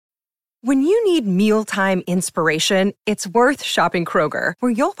When you need mealtime inspiration, it's worth shopping Kroger,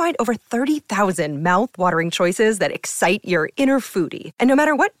 where you'll find over 30,000 mouth-watering choices that excite your inner foodie. And no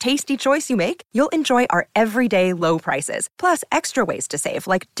matter what tasty choice you make, you'll enjoy our everyday low prices, plus extra ways to save,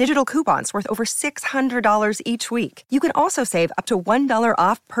 like digital coupons worth over $600 each week. You can also save up to $1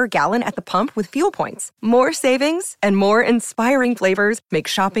 off per gallon at the pump with fuel points. More savings and more inspiring flavors make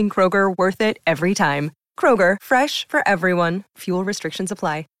shopping Kroger worth it every time. Kroger, fresh for everyone. Fuel restrictions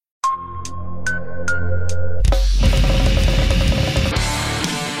apply.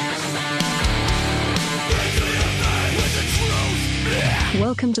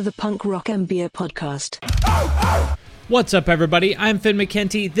 Welcome to the Punk Rock MBA podcast. What's up, everybody? I'm Finn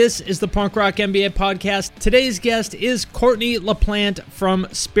McKenty. This is the Punk Rock MBA podcast. Today's guest is Courtney LaPlante from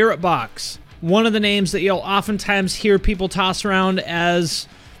Spiritbox. One of the names that you'll oftentimes hear people toss around as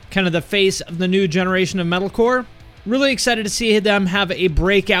kind of the face of the new generation of metalcore. Really excited to see them have a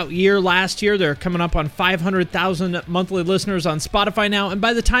breakout year last year. They're coming up on 500,000 monthly listeners on Spotify now. And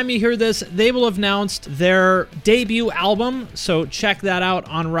by the time you hear this, they will have announced their debut album. So check that out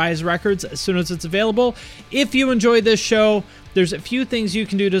on Rise Records as soon as it's available. If you enjoyed this show, there's a few things you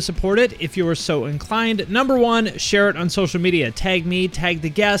can do to support it if you are so inclined. Number one, share it on social media. Tag me, tag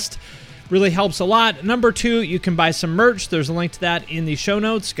the guest. Really helps a lot. Number two, you can buy some merch. There's a link to that in the show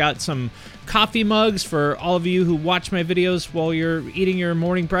notes. Got some coffee mugs for all of you who watch my videos while you're eating your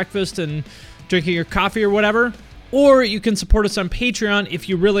morning breakfast and drinking your coffee or whatever. Or you can support us on Patreon if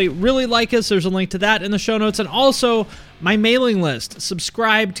you really, really like us. There's a link to that in the show notes. And also my mailing list.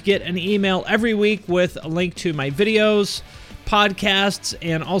 Subscribe to get an email every week with a link to my videos, podcasts,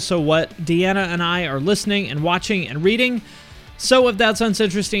 and also what Deanna and I are listening and watching and reading. So if that sounds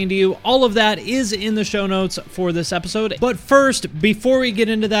interesting to you, all of that is in the show notes for this episode. But first, before we get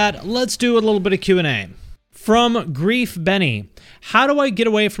into that, let's do a little bit of Q&A. From Grief Benny, how do I get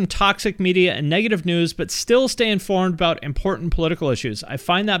away from toxic media and negative news but still stay informed about important political issues? I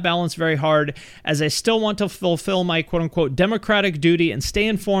find that balance very hard as I still want to fulfill my quote-unquote democratic duty and stay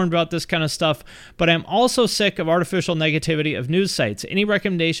informed about this kind of stuff, but I'm also sick of artificial negativity of news sites. Any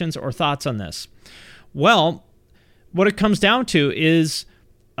recommendations or thoughts on this? Well, what it comes down to is,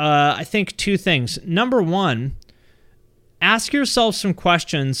 I think, two things. Number one, ask yourself some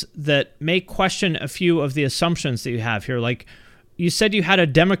questions that may question a few of the assumptions that you have here. Like, you said you had a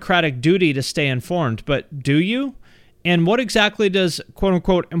democratic duty to stay informed, but do you? And what exactly does,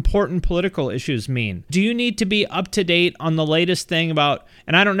 quote-unquote, important political issues mean? Do you need to be up to date on the latest thing about,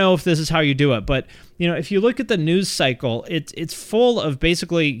 and I don't know if this is how you do it, but, you know, if you look at the news cycle, it's full of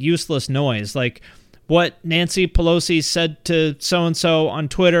basically useless noise, like what Nancy Pelosi said to so-and-so on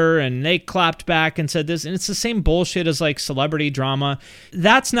Twitter, and they clapped back and said this, and it's the same bullshit as like celebrity drama.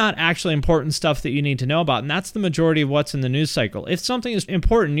 That's not actually important stuff that you need to know about, and that's the majority of what's in the news cycle. If something is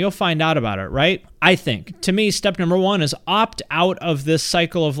important, you'll find out about it, right? I think. To me, step number one is opt out of this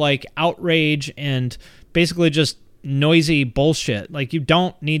cycle of like outrage and basically just noisy bullshit. Like, you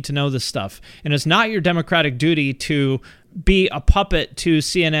don't need to know this stuff, and it's not your democratic duty to be a puppet to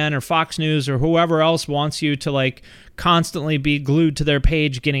CNN or Fox News or whoever else wants you to like constantly be glued to their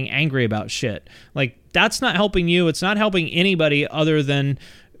page getting angry about shit. Like, that's not helping you. It's not helping anybody other than,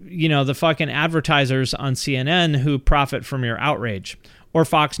 you know, the fucking advertisers on CNN who profit from your outrage, or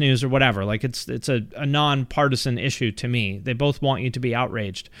Fox News or whatever. Like, it's a non-partisan issue to me. They both want you to be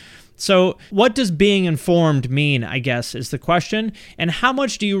outraged. So what does being informed mean, I guess, is the question. And how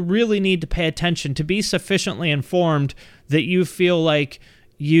much do you really need to pay attention to be sufficiently informed that you feel like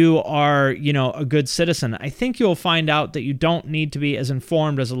you are, you know, a good citizen? I think you'll find out that you don't need to be as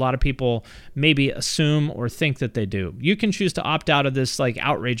informed as a lot of people maybe assume or think that they do. You can choose to opt out of this like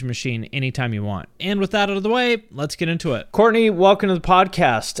outrage machine anytime you want. And with that out of the way, let's get into it. Courtney, welcome to the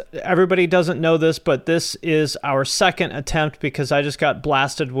podcast. Everybody doesn't know this, but this is our second attempt because I just got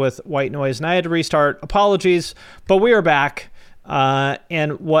blasted with white noise and I had to restart. Apologies, but we are back.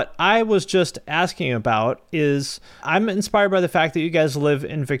 And what I was just asking about is I'm inspired by the fact that you guys live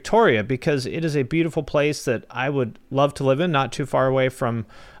in Victoria, because it is a beautiful place that I would love to live in, not too far away from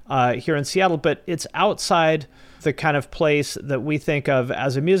here in Seattle, but it's outside the kind of place that we think of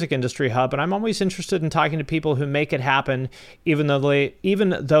as a music industry hub. And I'm always interested in talking to people who make it happen, even though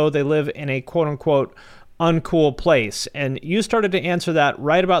they live in a quote unquote uncool place. And you started to answer that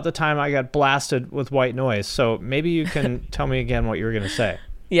right about the time I got blasted with white noise. So maybe you can tell me again what you were going to say.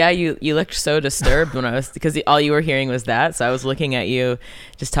 Yeah, you looked so disturbed when I was, because all you were hearing was that. So I was looking at you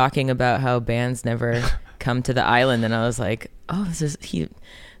just talking about how bands never come to the island. And I was like, oh, this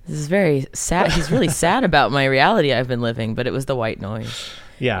is very sad. He's really sad about my reality I've been living, but it was the white noise.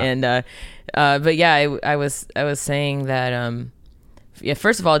 Yeah. And, but yeah, I was saying that,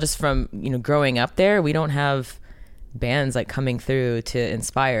 first of all, just from, growing up there, we don't have bands like coming through to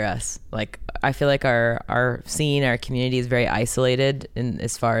inspire us. Like, I feel like our scene, our community is very isolated in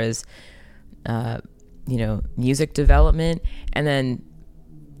as far as, music development. And then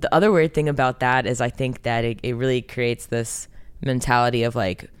the other weird thing about that is I think that it really creates this mentality of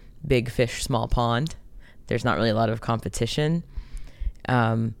like big fish, small pond. There's not really a lot of competition.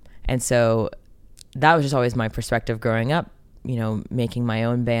 And so that was just always my perspective growing up, making my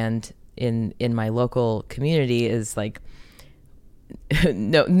own band in my local community is like,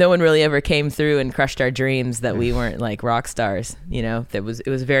 no one really ever came through and crushed our dreams that we weren't like rock stars. It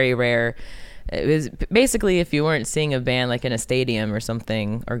was very rare. It was basically if you weren't seeing a band like in a stadium or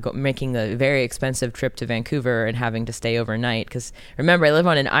something, or making a very expensive trip to Vancouver and having to stay overnight. Because remember, I live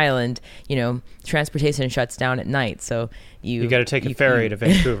on an island. Transportation shuts down at night, so you got to take a ferry to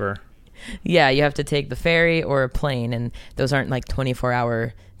Vancouver. Yeah, you have to take the ferry or a plane, and those aren't like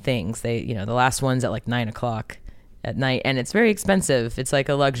 24-hour things. They, the last one's at like 9:00 at night, and it's very expensive. It's like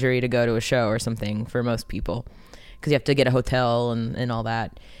a luxury to go to a show or something for most people, because you have to get a hotel and all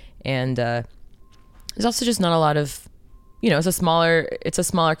that. And there's also just not a lot of, it's a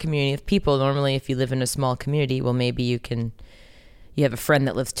smaller community of people. Normally, if you live in a small community, well, maybe you have a friend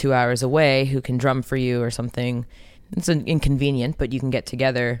that lives 2 hours away who can drum for you or something. It's inconvenient, but you can get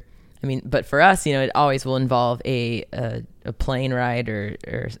together. But for us, it always will involve a plane ride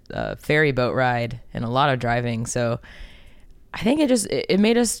or a ferry boat ride and a lot of driving. So I think it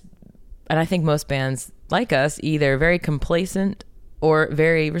made us, and I think most bands like us, either very complacent or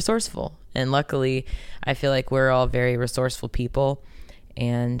very resourceful. And luckily, I feel like we're all very resourceful people.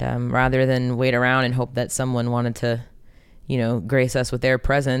 And rather than wait around and hope that someone wanted to, grace us with their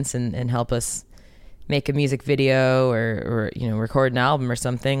presence and help us make a music video or record an album or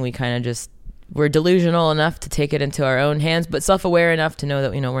something, we kind of we're delusional enough to take it into our own hands, but self-aware enough to know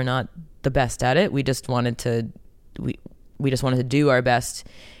that, we're not the best at it. We just wanted to do our best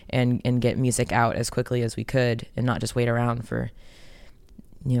and get music out as quickly as we could, and not just wait around for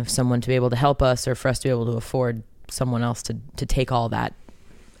someone to be able to help us, or for us to be able to afford someone else to take all that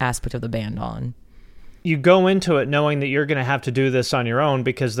aspect of the band on. You go into it knowing that you're going to have to do this on your own,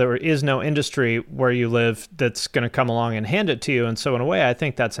 because there is no industry where you live that's going to come along and hand it to you. And so in a way, I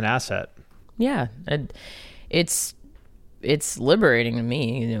think that's an asset. Yeah. It's liberating to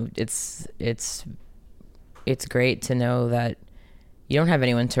me. It's great to know that you don't have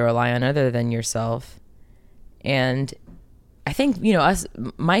anyone to rely on other than yourself. And I think, us,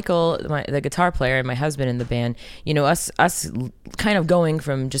 Michael, the guitar player, and my husband in the band, us kind of going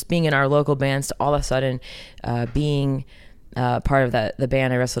from just being in our local bands to all of a sudden being part of the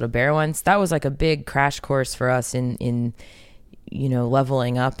band I Wrestled a Bear once, that was like a big crash course for us in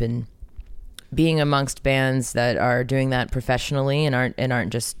leveling up and being amongst bands that are doing that professionally and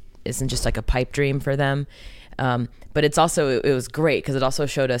isn't just like a pipe dream for them. But it was great because it also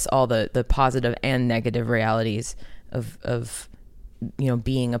showed us all the positive and negative realities of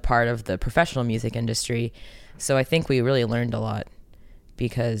being a part of the professional music industry. So I think we really learned a lot,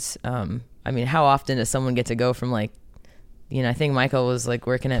 because how often does someone get to go from like, I think Michael was like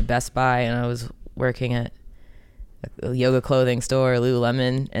working at Best Buy and I was working at a yoga clothing store,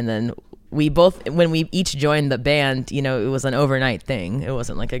 Lululemon, and then we both, when we each joined the band, it was an overnight thing. It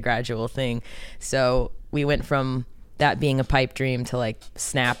wasn't like a gradual thing. So we went from that being a pipe dream to like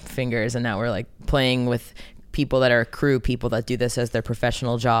snap fingers, and now we're like playing with people that are crew people that do this as their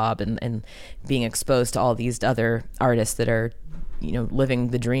professional job, and being exposed to all these other artists that are, living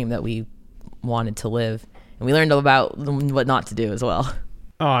the dream that we wanted to live. And we learned about what not to do as well.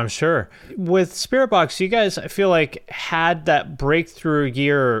 Oh, I'm sure. With Spiritbox, you guys, I feel like, had that breakthrough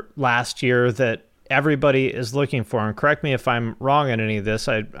year last year that everybody is looking for. And correct me if I'm wrong on any of this.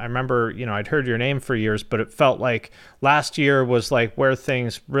 I remember, I'd heard your name for years, but it felt like last year was like where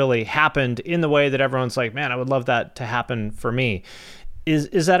things really happened in the way that everyone's like, man, I would love that to happen for me.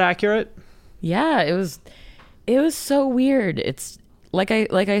 Is that accurate? Yeah, it was so weird. It's like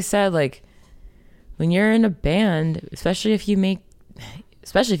I said, like when you're in a band, especially if you make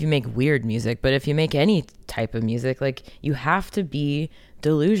weird music, but if you make any type of music, like you have to be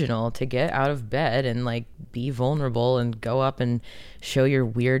delusional to get out of bed and like be vulnerable and go up and show your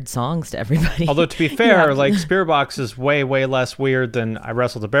weird songs to everybody. Although to be fair, like Spiritbox is way, way less weird than I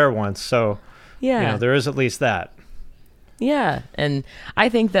Wrestled a Bear once. So yeah, there is at least that. Yeah. And I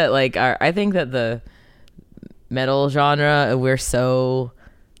think that the metal genre, we're so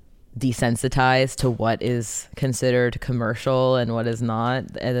desensitized to what is considered commercial and what is not.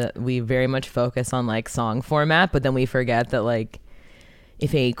 And we very much focus on like song format, but then we forget that like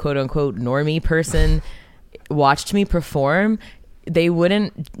if a quote unquote normie person watched me perform, they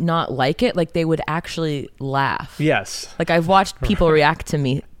wouldn't not like it. Like they would actually laugh. Yes. Like I've watched people react to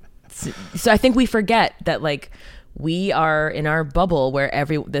me. So I think we forget that like we are in our bubble where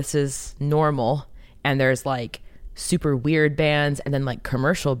this is normal, and there's like super weird bands and then like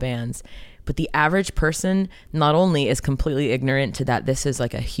commercial bands. But the average person not only is completely ignorant to that this is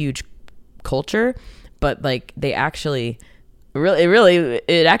like a huge culture, but like they actually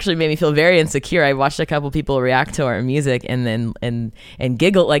it actually made me feel very insecure. I watched a couple people react to our music and then and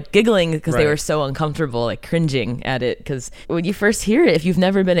giggling because they were so uncomfortable, like cringing at it, because when you first hear it, if you've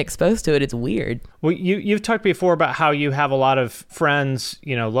never been exposed to it, it's weird. Well, you've talked before about how you have a lot of friends,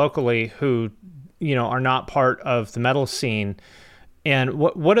 locally who, are not part of the metal scene. And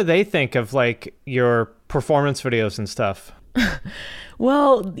what do they think of like your performance videos and stuff?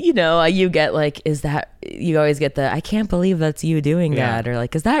 Well, you get like, you always get the, I can't believe that's you doing that. Or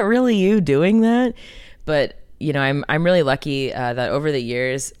like, is that really you doing that? But, I'm really lucky that over the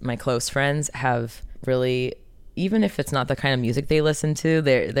years, my close friends have really, even if it's not the kind of music they listen to,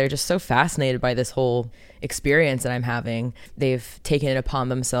 they're just so fascinated by this whole experience that I'm having. They've taken it upon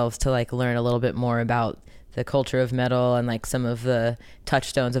themselves to like learn a little bit more about the culture of metal and like some of the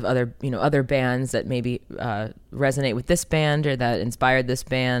touchstones of other bands that maybe resonate with this band or that inspired this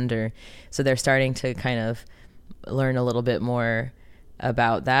band, or so they're starting to kind of learn a little bit more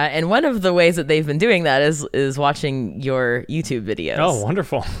about that. And one of the ways that they've been doing that is watching your YouTube videos. Oh,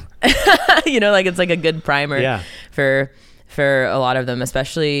 wonderful. Like it's like a good primer for a lot of them,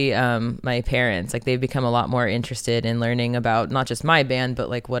 especially my parents. Like they've become a lot more interested in learning about not just my band, but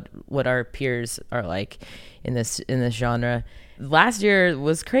like what our peers are like in this genre. Last year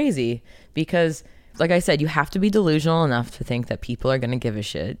was crazy because, like I said, you have to be delusional enough to think that people are going to give a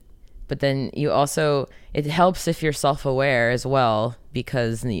shit. But then it helps if you're self-aware as well,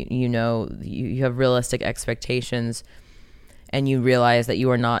 because you have realistic expectations and you realize that you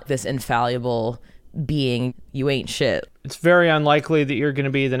are not this infallible being. You ain't shit. It's very unlikely that you're going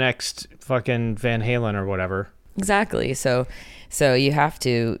to be the next fucking Van Halen or whatever. Exactly. So you have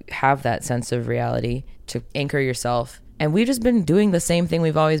to have that sense of reality to anchor yourself. And we've just been doing the same thing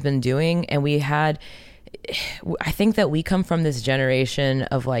we've always been doing. And I think that we come from this generation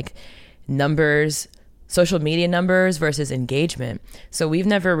of like numbers, social media numbers versus engagement. So we've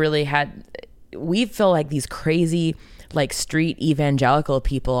never really we feel like these crazy like street evangelical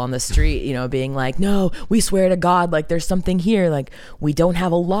people on the street, being like, no, we swear to God, like there's something here. Like we don't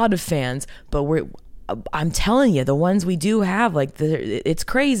have a lot of fans, but I'm telling you, the ones we do have, like it's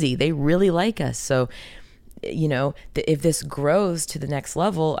crazy. They really like us. So, if this grows to the next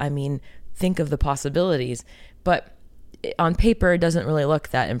level, I mean, think of the possibilities. But on paper, it doesn't really look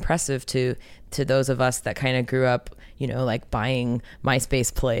that impressive to those of us that kind of grew up, like buying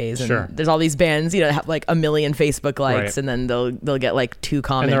MySpace plays. And sure. There's all these bands, that have like 1 million Facebook likes, right. And then they'll get like 2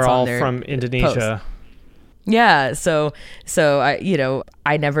 comments. And they're all on their from Indonesia. Post. Yeah. So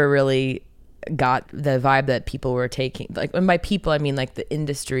I never really got the vibe that people were taking, like, and by people I mean like the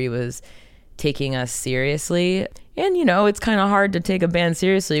industry was taking us seriously. And it's kind of hard to take a band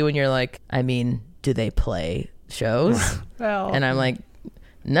seriously when you're like, I mean, do they play shows? Well, and I'm like,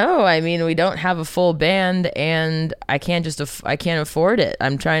 no, I mean, we don't have a full band, and I can't afford it.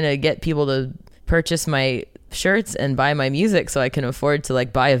 I'm trying to get people to purchase my shirts and buy my music so I can afford to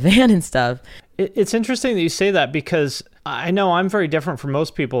like buy a van and stuff. It's interesting that you say that, because I know I'm very different from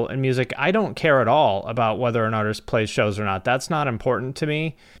most people in music. I don't care at all about whether an artist plays shows or not. That's not important to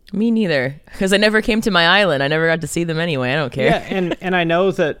me. Me neither, because I never came to my island. I never got to see them anyway. I don't care. Yeah, and I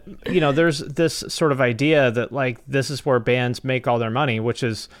know that, there's this sort of idea that like this is where bands make all their money, which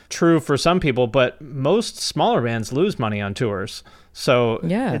is true for some people, but most smaller bands lose money on tours. So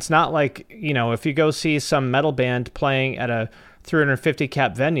yeah. It's not like, if you go see some metal band playing at a 350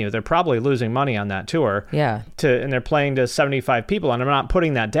 cap venue, they're probably losing money on that tour. Yeah. And they're playing to 75 people. And I'm not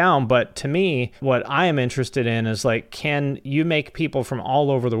putting that down, but to me, what I am interested in is like, can you make people from all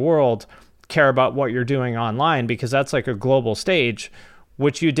over the world care about what you're doing online? Because that's like a global stage,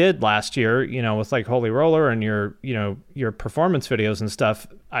 which you did last year, with like Holy Roller and your performance videos and stuff.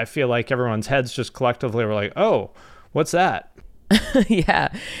 I feel like everyone's heads just collectively were like, oh, what's that? Yeah.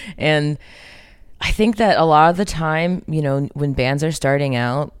 And I think that a lot of the time, when bands are starting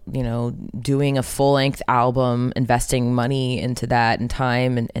out, doing a full-length album, investing money into that and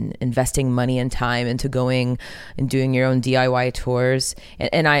time, and investing money and time into going and doing your own DIY tours.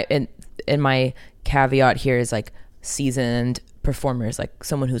 And my caveat here is like seasoned performers, like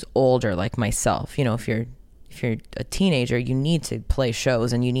someone who's older, like myself. If you're a teenager, you need to play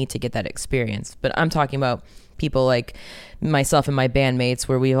shows and you need to get that experience. But I'm talking about people like myself and my bandmates,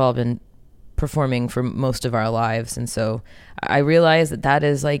 where we've all been performing for most of our lives. And so I realized that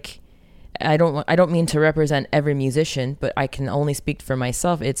is like, I don't mean to represent every musician, but I can only speak for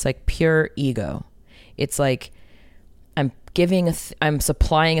myself. It's like pure ego. It's like I'm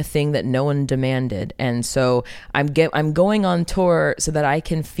supplying a thing that no one demanded. And so I'm going on tour so that I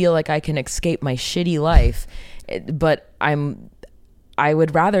can feel like I can escape my shitty life. But I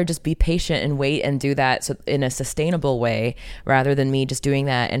would rather just be patient and wait and do that in a sustainable way, rather than me just doing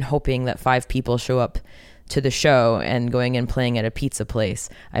that and hoping that 5 people show up to the show and going and playing at a pizza place.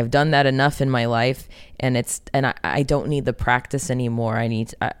 I've done that enough in my life, and I don't need the practice anymore. I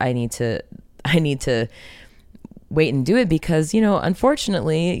need to wait and do it because,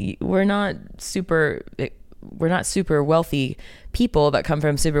 unfortunately, we're not super wealthy people that come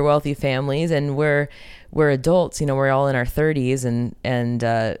from super wealthy families, and we're adults. We're all in our 30s, and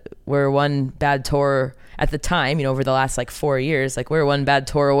we're one bad tour at the time. Over the last 4 years, we're one bad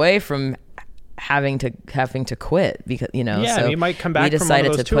tour away from having to quit because so you might come back we from one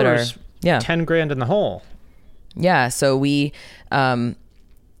of those to tours, put $10,000 in the hole. Yeah, so we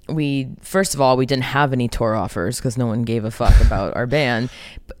first of all, we didn't have any tour offers because no one gave a fuck about our band.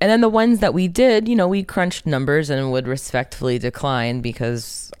 And then the ones that we did, we crunched numbers and would respectfully decline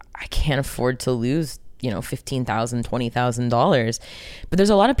because I can't afford to lose, $15,000, $20,000. But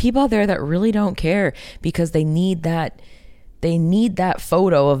there's a lot of people out there that really don't care because they need that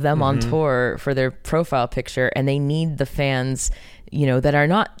photo of them on tour for their profile picture, and they need the fans, that are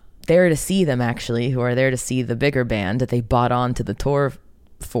not there to see them actually, who are there to see the bigger band that they bought onto the tour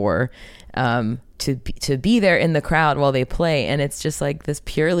for, to be there in the crowd while they play. And it's just this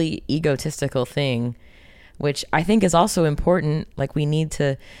purely egotistical thing, which I think is also important. We need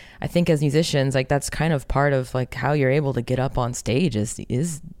to, I think as musicians, that's kind of part of how you're able to get up on stage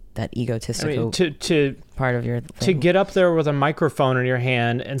is that egotistical part of your thing. To get up there with a microphone in your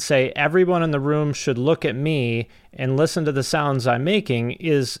hand and say everyone in the room should look at me and listen to the sounds I'm making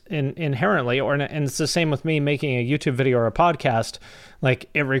is inherently, and it's the same with me making a YouTube video or a podcast.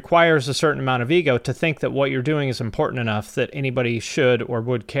 It requires a certain amount of ego to think that what you're doing is important enough that anybody should or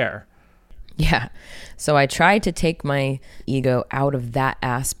would care. Yeah. So I try to take my ego out of that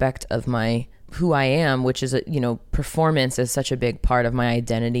aspect of who I am, which is, performance is such a big part of my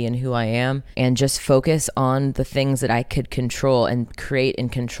identity and who I am, and just focus on the things that I could control and create in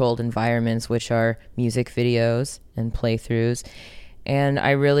controlled environments, which are music videos and playthroughs. And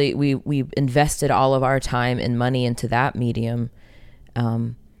we invested all of our time and money into that medium,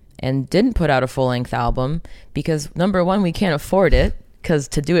 and didn't put out a full-length album because, number one, we can't afford it. Because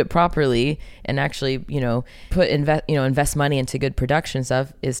to do it properly and actually, invest money into good production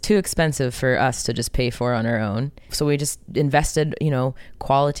stuff is too expensive for us to just pay for on our own. So we just invested,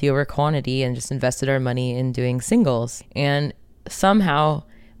 quality over quantity, and just invested our money in doing singles. And somehow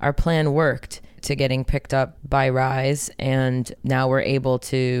our plan worked to getting picked up by Rise, and now we're able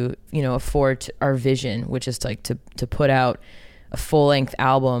to, afford our vision, which is to put out a full-length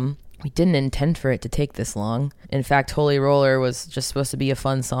album. We didn't intend for it to take this long. In fact, Holy Roller was just supposed to be a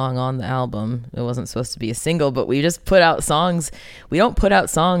fun song on the album. It wasn't supposed to be a single, but we just put out songs. We don't put out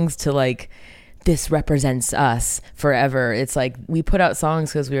songs to this represents us forever. It's we put out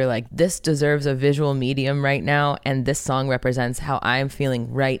songs because we were this deserves a visual medium right now, and this song represents how I'm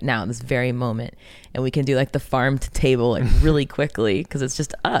feeling right now, this very moment. And we can do the farm to table really quickly because it's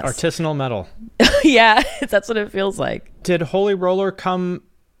just us. Artisanal metal. Yeah, that's what it feels like. Did Holy Roller come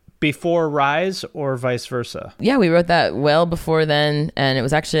before Rise or vice versa? Yeah, we wrote that well before then, and it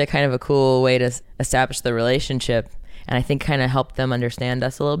was actually kind of a cool way to establish the relationship, and I think kind of helped them understand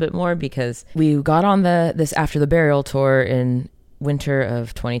us a little bit more, because we got on this After the Burial tour in winter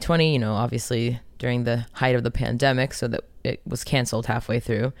of 2020, obviously during the height of the pandemic, so that it was canceled halfway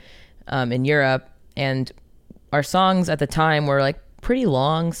through in Europe, and our songs at the time were pretty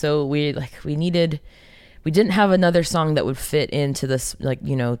long, so we didn't have another song that would fit into this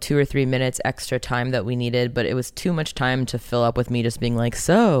 2 or 3 minutes extra time that we needed, but it was too much time to fill up with me just being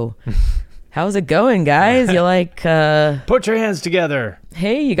so how's it going, guys? You put your hands together.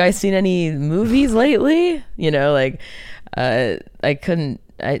 Hey, you guys seen any movies lately? I couldn't,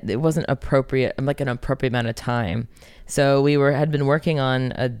 it wasn't appropriate. I'm an appropriate amount of time. So we had been working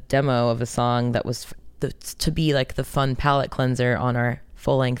on a demo of a song that was to be the fun palate cleanser on our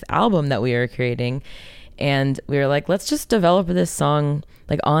full-length album that we were creating. And we were let's just develop this song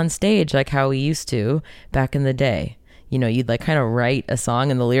on stage how we used to back in the day. You'd kind of write a song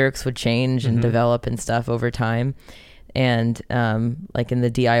and the lyrics would change and develop and stuff over time. And in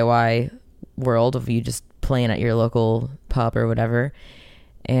the DIY world of you just playing at your local pub or whatever.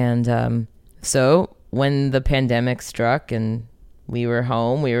 And so when the pandemic struck and we were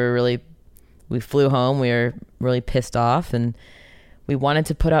home, we were really we flew home. We were really pissed off, and we wanted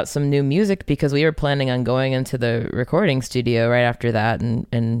to put out some new music because we were planning on going into the recording studio right after that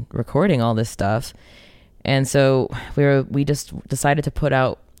and recording all this stuff. And so we just decided to put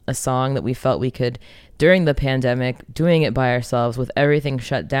out a song that we felt we could, during the pandemic, doing it by ourselves with everything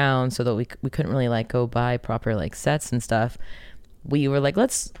shut down, so that we couldn't really like go buy proper like sets and stuff. We were like,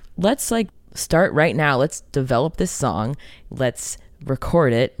 let's like start right now. Let's develop this song. Let's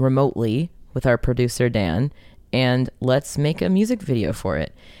record it remotely with our producer Dan, and let's make a music video for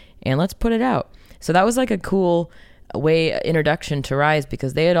it, and let's put it out. So that was like a cool introduction to Rise,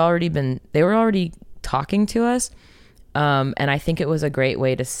 because they were already talking to us. And I think it was a great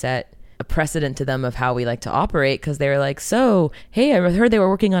way to set a precedent to them of how we like to operate, because they were like, so, hey, I heard they were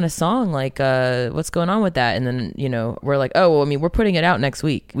working on a song, like, what's going on with that? And then, we're like, oh, well, I mean, we're putting it out next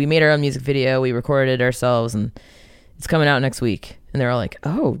week. We made our own music video, we recorded it ourselves, and it's coming out next week. And they're all like,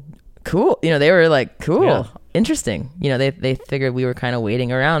 oh, cool. They were like, cool. Yeah. Interesting. They figured we were kind of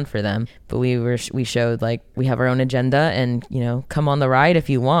waiting around for them, but we showed like we have our own agenda, and come on the ride if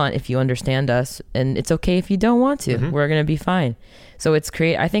you want, if you understand us, and it's okay if you don't want to. We're going to be fine. So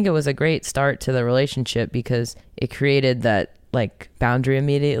I think it was a great start to the relationship, because it created that like boundary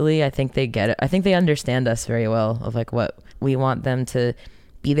immediately. I think they get it. I think they understand us very well, of like what we want them to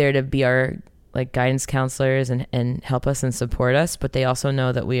be there to be our like guidance counselors and help us and support us, but they also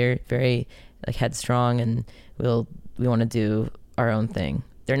know that we're very like headstrong, and we want to do our own thing.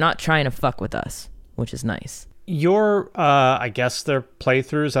 They're not trying to fuck with us, which is nice. Your, I guess they're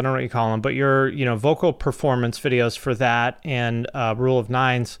playthroughs, I don't know what you call them, but your, vocal performance videos for that and Rule of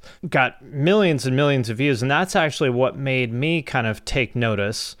Nines got millions and millions of views. And that's actually what made me kind of take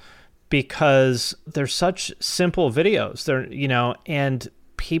notice, because they're such simple videos. They're, and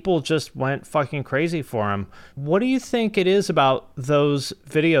people just went fucking crazy for them. What do you think it is about those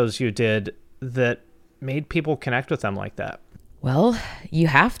videos you did that made people connect with them like that? Well, you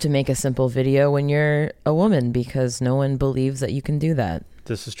have to make a simple video when you're a woman, because no one believes that you can do that.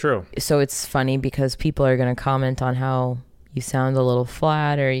 This is true. So it's funny because people are going to comment on how you sound a little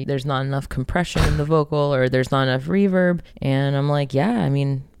flat, or there's not enough compression in the vocal, or there's not enough reverb. And I'm like, yeah, I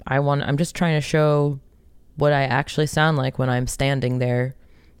mean, I'm just trying to show what I actually sound like when I'm standing there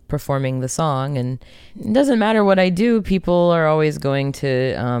performing the song. And it doesn't matter what I do, people are always going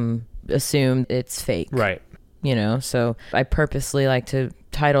to assume it's fake. Right. So I purposely like to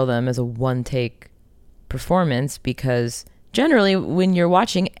title them as a one-take performance, because generally when you're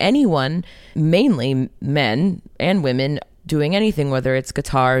watching anyone, mainly men and women, doing anything, whether it's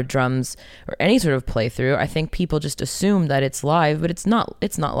guitar, drums, or any sort of playthrough, I think people just assume that it's live, but it's not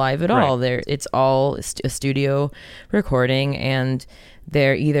live at all. It's all a studio recording, and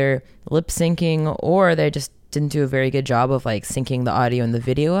they're either lip syncing or they just didn't do a very good job of like syncing the audio and the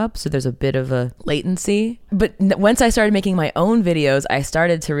video up, so there's a bit of a latency. But once I started making my own videos, I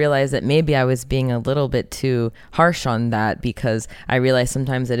started to realize that maybe I was being a little bit too harsh on that, because I realized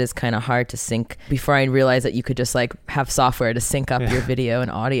sometimes it is kind of hard to sync. Before I realized that you could just like have software to sync up your video and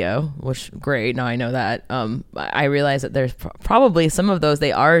audio, which great, now I know that. I realized that there's probably some of those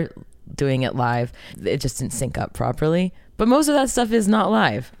they are doing it live, it just didn't sync up properly. But most of that stuff is not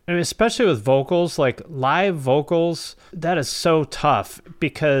live. And especially with vocals, like live vocals, that is so tough,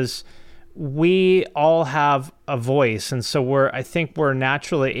 because we all have a voice. And so I think we're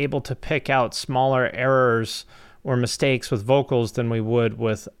naturally able to pick out smaller errors or mistakes with vocals than we would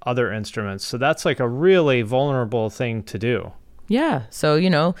with other instruments. So that's like a really vulnerable thing to do. Yeah.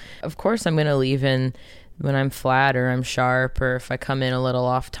 So, of course I'm going to leave in when I'm flat or I'm sharp, or if I come in a little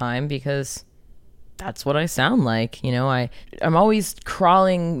off time, because that's what I sound like. I'm always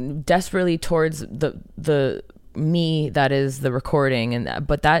crawling desperately towards the me that is the recording,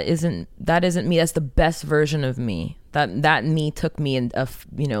 but that isn't me. That's the best version of me. That me took me in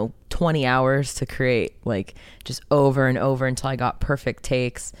 20 hours to create, like just over and over until I got perfect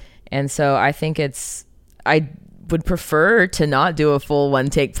takes. And so I think I would prefer to not do a full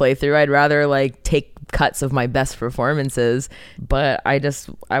one take playthrough. I'd rather like take cuts of my best performances. But I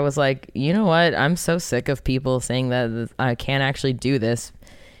was like, you know what? I'm so sick of people saying that I can't actually do this.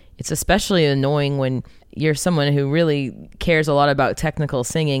 It's especially annoying when you're someone who really cares a lot about technical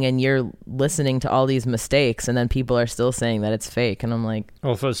singing and you're listening to all these mistakes, and then people are still saying that it's fake. And I'm like,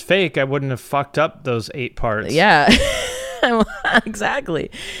 well, if it was fake, I wouldn't have fucked up those 8 parts. Yeah. Exactly.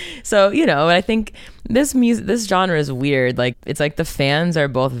 So, I think this genre is weird. Like, it's like the fans are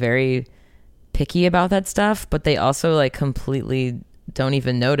both very picky about that stuff, but they also like completely don't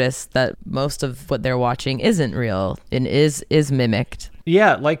even notice that most of what they're watching isn't real and is mimicked.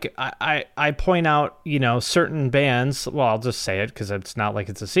 Yeah, like I point out, certain bands, well, I'll just say it because it's not like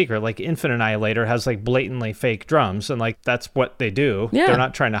it's a secret, like Infant Annihilator has like blatantly fake drums, and like that's what they do. Yeah. They're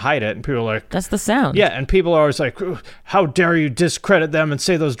not trying to hide it, and people are like... That's the sound. Yeah, and people are always like, how dare you discredit them and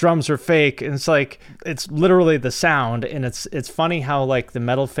say those drums are fake? And it's like, it's literally the sound, and it's funny how like the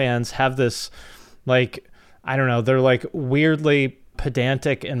metal fans have this, like, I don't know, they're like weirdly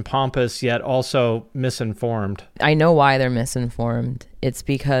pedantic and pompous, yet also misinformed. I know why they're misinformed. It's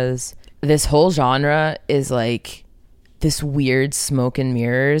because this whole genre is like this weird smoke and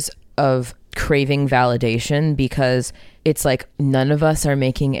mirrors of craving validation, because it's like none of us are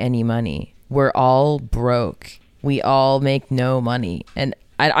making any money. We're all broke. We all make no money. And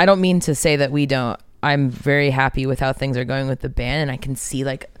I don't mean to say that we don't. I'm very happy with how things are going with the band, and I can see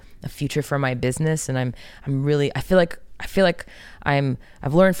like a future for my business, and I'm really, I feel like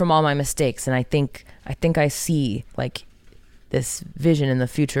I've learned from all my mistakes, and I think I see like this vision in the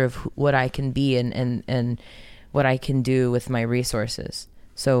future of what I can be and what I can do with my resources.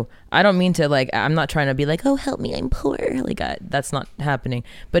 So I don't mean to like, I'm not trying to be like, oh, help me, I'm poor. Like that's not happening.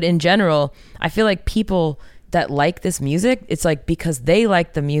 But in general, I feel like people that like this music, it's like because they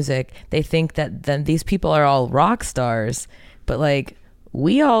like the music, they think that then these people are all rock stars, but like,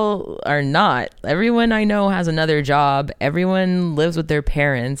 we all are not. Everyone I know has another job. Everyone lives with their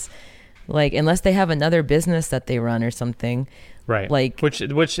parents. Like, unless they have another business that they run or something. Right. Like, which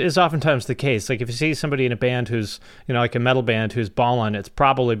is oftentimes the case. Like if you see somebody in a band who's, like a metal band who's balling, it's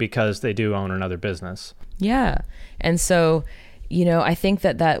probably because they do own another business. Yeah. And so, I think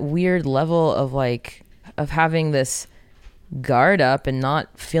that weird level of like, of having this guard up and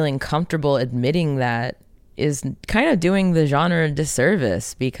not feeling comfortable admitting that is kind of doing the genre a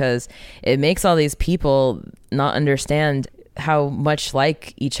disservice, because it makes all these people not understand how much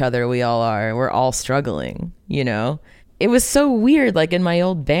like each other we all are. We're all struggling, It was so weird, like in my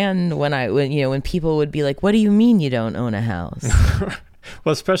old band when people would be like, what do you mean you don't own a house?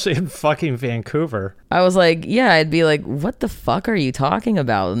 Well, especially in fucking Vancouver. I was like, yeah, I'd be like, what the fuck are you talking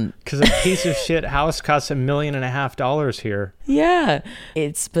about? Because a piece of shit house costs $1.5 million here. Yeah,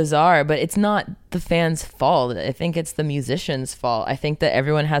 it's bizarre, but it's not the fans' fault. I think it's the musicians' fault. I think that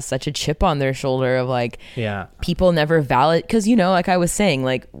everyone has such a chip on their shoulder of like, yeah, people never valid, because like I was saying,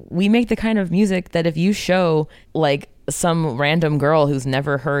 like we make the kind of music that if you show like some random girl who's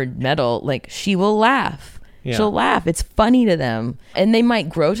never heard metal, like she will laugh. Yeah. She'll laugh. It's funny to them. And they might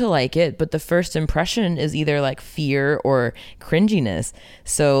grow to like it, but the first impression is either like fear or cringiness.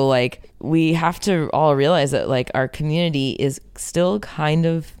 So like we have to all realize that like our community is still kind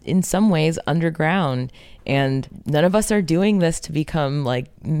of in some ways underground, and none of us are doing this to become like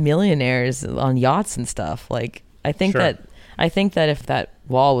millionaires on yachts and stuff. Like I think Sure. that if that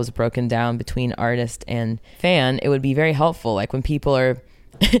wall was broken down between artist and fan, it would be very helpful. Like when people are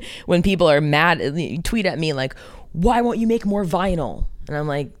mad, tweet at me like, why won't you make more vinyl? And I'm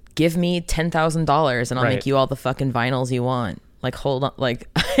like, give me $10,000 and I'll make you all the fucking vinyls you want. Like, hold on, like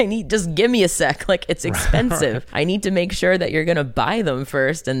just give me a sec. Like it's expensive. Right. I need to make sure that you're going to buy them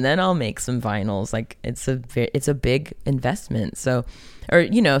first, and then I'll make some vinyls. Like it's a big investment. So, or,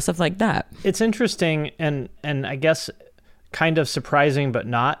 stuff like that. It's interesting. And I guess kind of surprising, but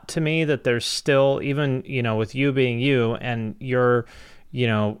not to me, that there's still, even, with you being you and your,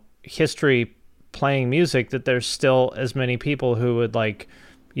 history playing music, that there's still as many people who would like,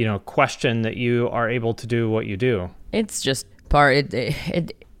 question that you are able to do what you do. It's just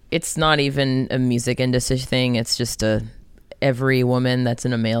it's not even a music industry thing. It's just every woman that's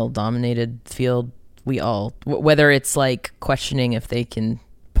in a male dominated field, we all, whether it's like questioning if they can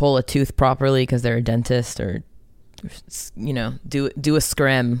pull a tooth properly because they're a dentist, or do a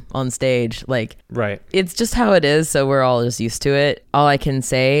scrim on stage, like, right, it's just how it is. So we're all just used to it. All I can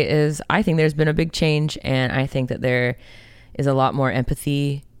say is I think there's been a big change, and I think that there is a lot more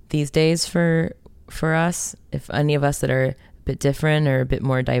empathy these days for us, if any of us that are a bit different or a bit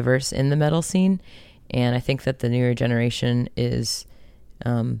more diverse in the metal scene. And I think that the newer generation is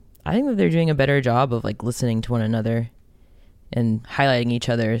I think that they're doing a better job of like listening to one another and highlighting each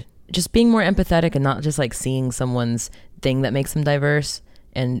other, just being more empathetic and not just like seeing someone's thing that makes them diverse,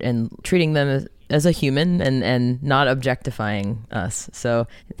 and treating them as a human and not objectifying us. So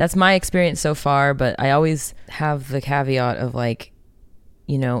that's my experience so far. But I always have the caveat of like,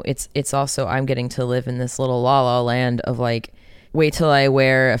 it's also, I'm getting to live in this little la la land of like Wait till I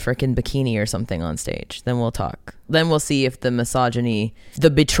wear a freaking bikini or something on stage. Then we'll talk. Then we'll see if the misogyny, the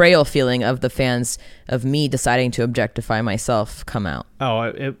betrayal feeling of the fans of me deciding to objectify myself come out.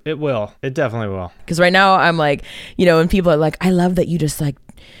 Oh, it will. It definitely will. Because right now I'm like, and people are like, I love that you just like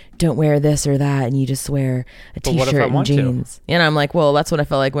don't wear this or that and you just wear a t-shirt and jeans. And I'm like, well, that's what I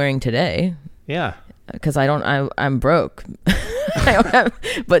felt like wearing today. Yeah. Because I'm broke.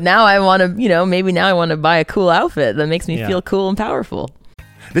 But now I want to, maybe now I want to buy a cool outfit that makes me feel cool and powerful.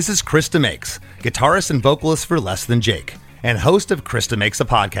 This is Krista Makes, guitarist and vocalist for Less Than Jake, and host of Krista Makes a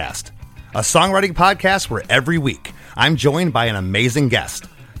Podcast, a songwriting podcast where every week I'm joined by an amazing guest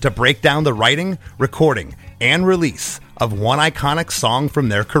to break down the writing, recording, and release of one iconic song from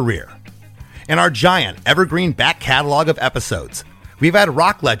their career. In our giant evergreen back catalog of episodes, we've had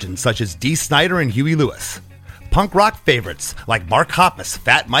rock legends such as Dee Snider and Huey Lewis, punk rock favorites like Mark Hoppus,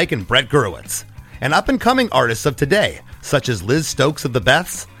 Fat Mike, and Brett Gurewitz, and up-and-coming artists of today such as Liz Stokes of the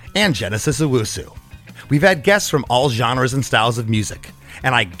Beths and Genesis Owusu. We've had guests from all genres and styles of music,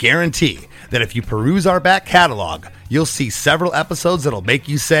 and I guarantee that if you peruse our back catalog, you'll see several episodes that'll make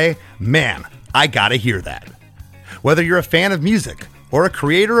you say, man, I gotta hear that. Whether you're a fan of music or a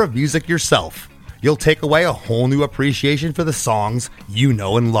creator of music yourself, you'll take away a whole new appreciation for the songs you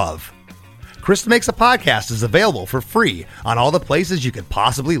know and love. Krista Makes a Podcast is available for free on all the places you could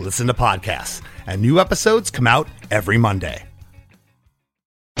possibly listen to podcasts, and new episodes come out every Monday.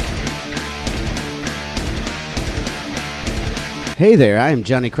 Hey there, I am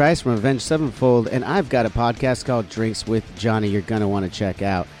Johnny Christ from Avenged Sevenfold, and I've got a podcast called Drinks with Johnny you're going to want to check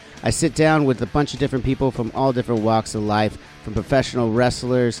out. I sit down with a bunch of different people from all different walks of life, from professional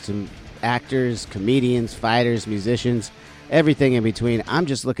wrestlers to actors, comedians, fighters, musicians, everything in between. I'm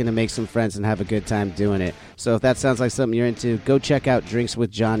just looking to make some friends and have a good time doing it. So if that sounds like something you're into, go check out Drinks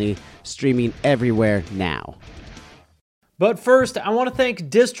with Johnny, streaming everywhere now. But first, I want to thank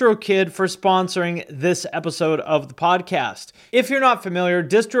DistroKid for sponsoring this episode of the podcast. If you're not familiar,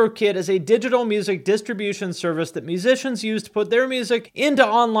 DistroKid is a digital music distribution service that musicians use to put their music into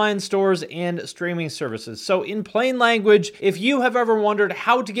online stores and streaming services. So in plain language, if you have ever wondered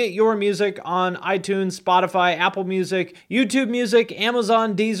how to get your music on iTunes, Spotify, Apple Music, YouTube Music,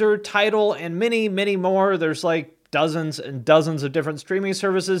 Amazon, Deezer, Tidal, and many, many more, there's like dozens and dozens of different streaming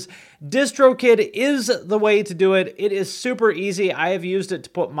services. DistroKid is the way to do it. It is super easy. I have used it to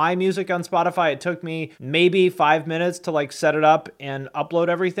put my music on Spotify. It took me maybe 5 minutes to like set it up and upload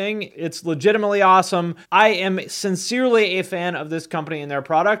everything. It's legitimately awesome. I am sincerely a fan of this company and their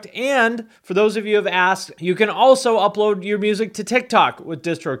product. And for those of you who have asked, you can also upload your music to TikTok with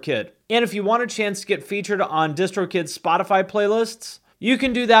DistroKid. And if you want a chance to get featured on DistroKid's Spotify playlists, you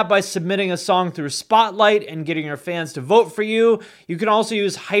can do that by submitting a song through Spotlight and getting your fans to vote for you. You can also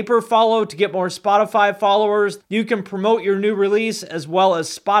use Hyperfollow to get more Spotify followers. You can promote your new release as well as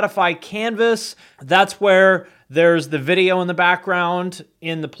Spotify Canvas. That's where there's the video in the background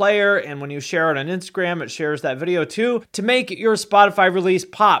in the player, and when you share it on Instagram, it shares that video too to make your Spotify release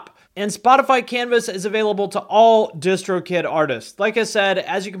pop. And Spotify Canvas is available to all DistroKid artists. Like I said,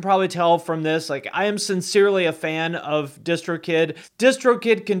 as you can probably tell from this, I am sincerely a fan of DistroKid.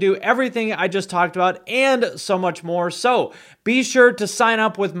 DistroKid can do everything I just talked about and so much more. So be sure to sign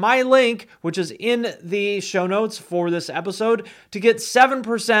up with my link, which is in the show notes for this episode, to get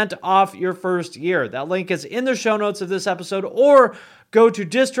 7% off your first year. That link is in the show notes of this episode, or go to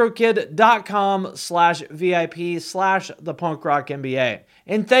distrokid.com/VIP/thepunkrockmba.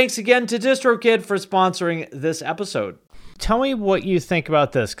 And thanks again to DistroKid for sponsoring this episode. Tell me what you think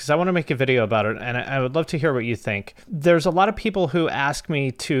about this, because I want to make a video about it, and I would love to hear what you think. There's a lot of people who ask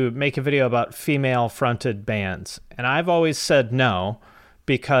me to make a video about female-fronted bands, and I've always said no,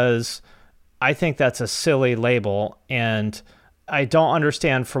 because I think that's a silly label, and I don't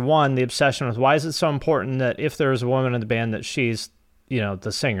understand, for one, the obsession with why is it so important that if there's a woman in the band that she's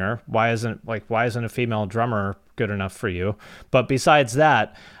the singer. Why isn't a female drummer good enough for you? But besides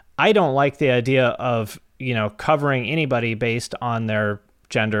that, I don't like the idea of, covering anybody based on their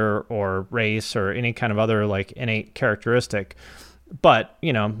gender or race or any kind of other innate characteristic. But,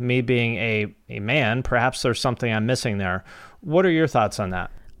 me being a man, perhaps there's something I'm missing there. What are your thoughts on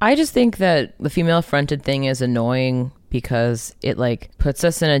that? I just think that the female fronted thing is annoying because it puts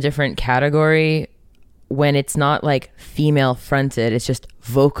us in a different category when it's not female fronted, it's just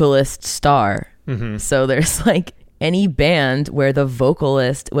vocalist star. Mm-hmm. So there's any band where the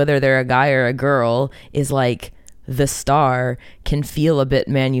vocalist, whether they're a guy or a girl, is the star, can feel a bit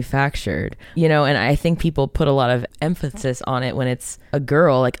manufactured, and I think people put a lot of emphasis on it when it's a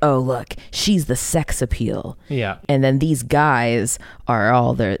girl, oh look, she's the sex appeal. Yeah. And then these guys are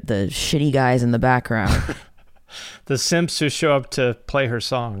all the shitty guys in the background. The simps who show up to play her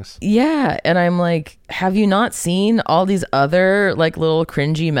songs. Yeah, and I'm like, have you not seen all these other like little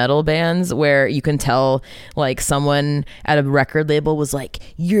cringy metal bands where you can tell like someone at a record label was like,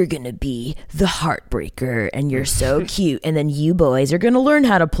 you're gonna be the heartbreaker and you're so cute, and then you boys are gonna learn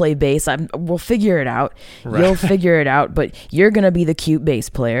how to play bass. We'll figure it out. Right. You'll figure it out, but you're gonna be the cute bass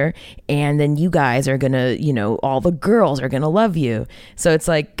player, and then you guys are gonna, all the girls are gonna love you. So it's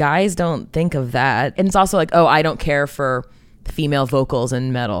like guys don't think of that, and it's also like, oh, I don't care for female vocals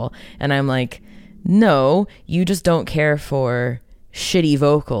in metal, and I'm like, no, you just don't care for shitty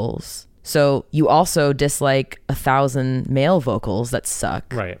vocals. So you also dislike 1,000 male vocals that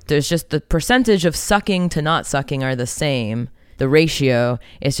suck. Right. There's just the percentage of sucking to not sucking are the same. The ratio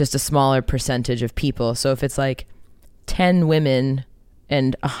is just a smaller percentage of people. So if it's like 10 women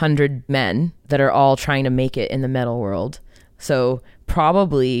and 100 men that are all trying to make it in the metal world, so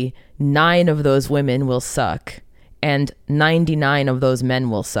probably 9 of those women will suck and 99 of those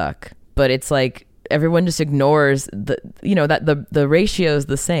men will suck. But it's like everyone just ignores that the ratio is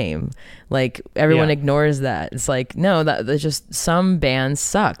the same. Like everyone ignores that. It's like, no, there's just some bands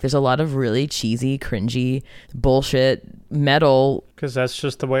suck. There's a lot of really cheesy, cringy bullshit metal. Because that's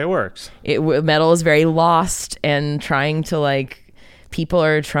just the way it works. Metal is very lost and trying to like, people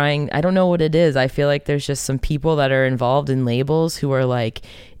are trying, I don't know what it is. I feel like there's just some people that are involved in labels who are like,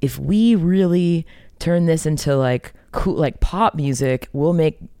 if we really turn this into like cool, like pop music, we'll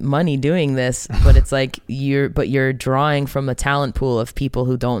make money doing this. But it's like you're drawing from a talent pool of people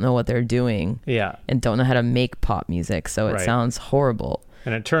who don't know what they're doing. Yeah. And don't know how to make pop music. So it sounds horrible.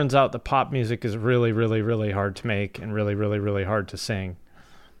 And it turns out the pop music is really, really, really hard to make and really, really, really hard to sing.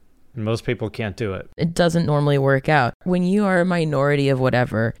 And most people can't do it. It doesn't normally work out. When you are a minority of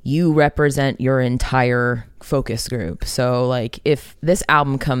whatever, you represent your entire focus group. So like if this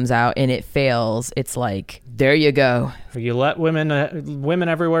album comes out and it fails, it's like, there you go. You let women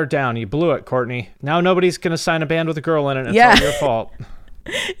everywhere down. You blew it, Courtney. Now nobody's going to sign a band with a girl in it. It's all your fault.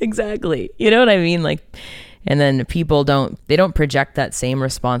 Exactly. You know what I mean? Like, and then people don't project that same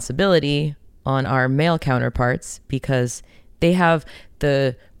responsibility on our male counterparts because they have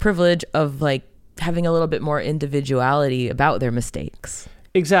the privilege of like having a little bit more individuality about their mistakes.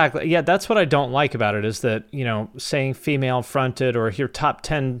 Exactly. Yeah, that's what I don't like about it is that, saying female fronted or your top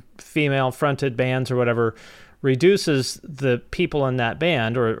 10 female fronted bands or whatever reduces the people in that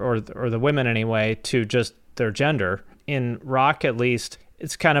band or the women anyway to just their gender. In rock, at least,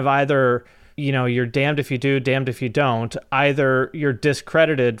 it's kind of either, you're damned if you do, damned if you don't. Either you're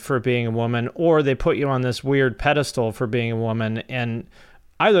discredited for being a woman or they put you on this weird pedestal for being a woman. And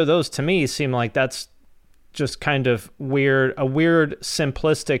either of those to me seem like that's just kind of weird, a weird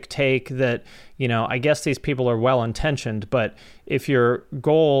simplistic take that, I guess these people are well-intentioned, but if your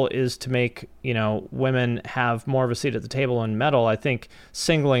goal is to make, women have more of a seat at the table in metal, I think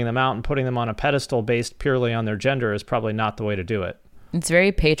singling them out and putting them on a pedestal based purely on their gender is probably not the way to do it. It's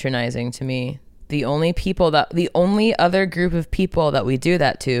very patronizing to me. The only other group of people that we do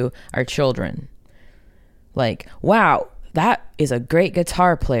that to are children. Like, wow, that is a great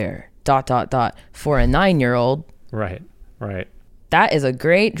guitar player, ... for a 9-year-old. Right. That is a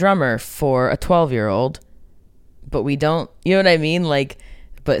great drummer for a 12-year-old. But we don't, you know what I mean? Like,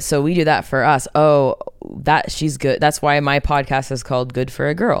 but so we do that for us. Oh, she's good. That's why my podcast is called Good for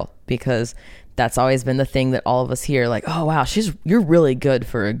a Girl, because that's always been the thing that all of us hear, like, oh, wow, you're really good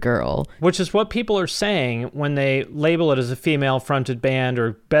for a girl. Which is what people are saying when they label it as a female-fronted band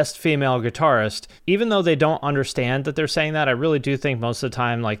or best female guitarist. Even though they don't understand that they're saying that, I really do think most of the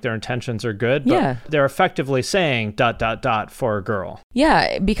time, like, their intentions are good. But they're effectively saying ... for a girl.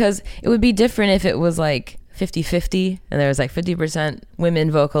 Yeah, because it would be different if it was, like, 50-50, and there was, like, 50%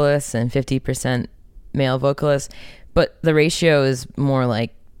 women vocalists and 50% male vocalists. But the ratio is more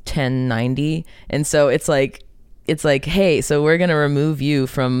like 10-90, and so it's like, hey, so we're gonna remove you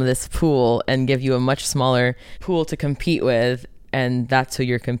from this pool and give you a much smaller pool to compete with, and that's who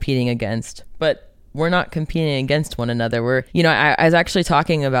you're competing against. But we're not competing against one another. We're, I was actually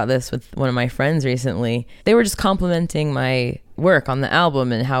talking about this with one of my friends recently. They were just complimenting my work on the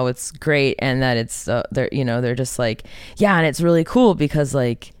album and how it's great, and that it's they're just like, yeah, and it's really cool because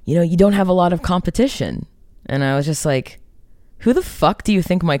like, you don't have a lot of competition. And I was just like, who the fuck do you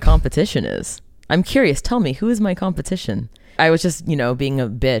think my competition is? I'm curious. Tell me, who is my competition? I was just, being a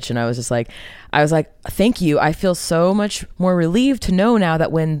bitch. And I was like, thank you. I feel so much more relieved to know now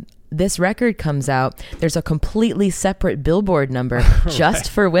that when this record comes out, there's a completely separate Billboard number just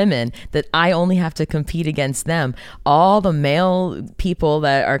for women, that I only have to compete against them. All the male people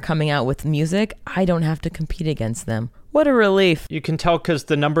that are coming out with music, I don't have to compete against them. What a relief. You can tell because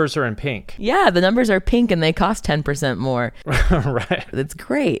the numbers are in pink. Yeah, the numbers are pink and they cost 10% more. Right. It's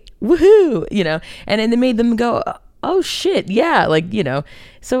great. Woohoo! And then they made them go, oh shit, yeah,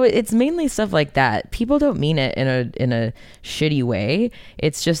 so it's mainly stuff like that. People don't mean it in a shitty way.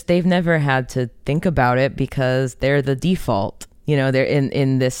 It's just they've never had to think about it because they're the default. They're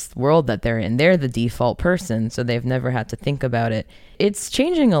in this world that they're in. They're the default person, so they've never had to think about it. It's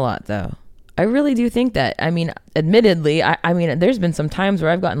changing a lot, though. I really do think that. I mean, admittedly, I mean, there's been some times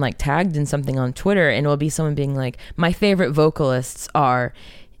where I've gotten tagged in something on Twitter and it will be someone being like, my favorite vocalists are,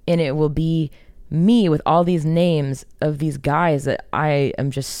 and it will be me with all these names of these guys that I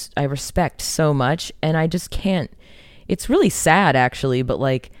respect so much, and I just can't. It's really sad, actually, but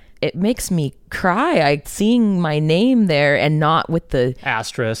it makes me cry. Seeing my name there and not with the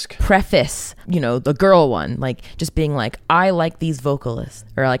asterisk preface, the girl one, just being I like these vocalists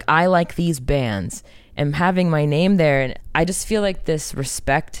or I like these bands, and having my name there. And I just feel this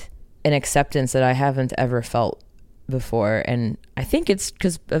respect and acceptance that I haven't ever felt before. And I think it's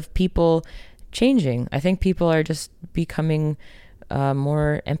because of people changing. I think people are just becoming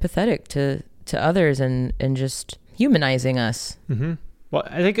more empathetic to others and just humanizing us. Mm-hmm. Well,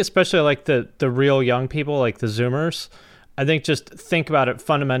 I think especially the real young people, the Zoomers, I think just think about it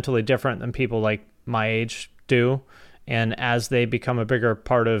fundamentally different than people my age do. And as they become a bigger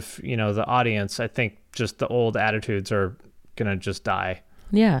part of, the audience, I think just the old attitudes are going to just die.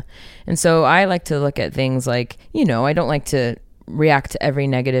 Yeah. And so I like to look at things I don't like to react to every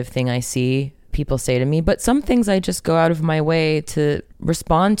negative thing I see people say to me, but some things I just go out of my way to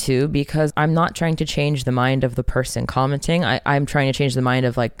respond to because I'm not trying to change the mind of the person commenting. I'm trying to change the mind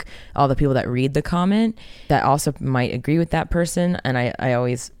of all the people that read the comment that also might agree with that person. And I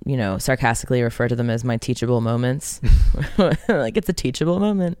always, sarcastically refer to them as my teachable moments. It's a teachable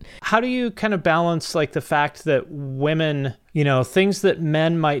moment. How do you kind of balance the fact that women, things that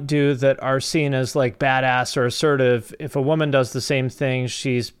men might do that are seen as badass or assertive, if a woman does the same thing,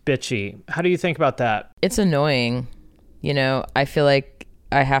 she's bitchy. How do you think about that? It's annoying. I feel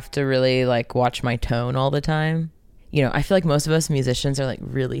I have to really watch my tone all the time. I feel most of us musicians are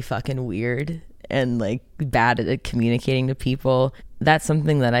really fucking weird and bad at communicating to people. That's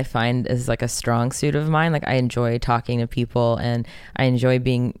something that I find is a strong suit of mine. I enjoy talking to people and I enjoy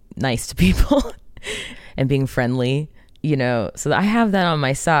being nice to people and being friendly, so I have that on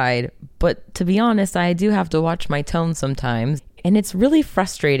my side. But to be honest, I do have to watch my tone sometimes. And it's really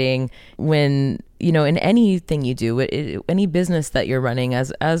frustrating when, in anything you do, any business that you're running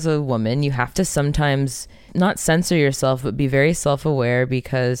as a woman, you have to sometimes not censor yourself, but be very self-aware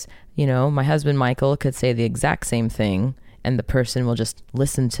because, my husband, Michael, could say the exact same thing and the person will just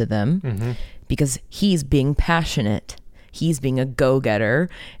listen to them because he's being passionate. He's being a go-getter.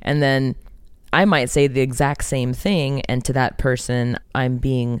 And then I might say the exact same thing, and to that person, I'm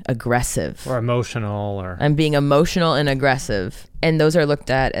being aggressive. Or emotional. Or I'm being emotional and aggressive. And those are looked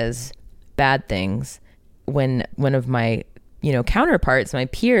at as bad things when one of my, counterparts, my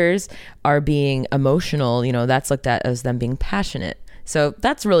peers, are being emotional. That's looked at as them being passionate. So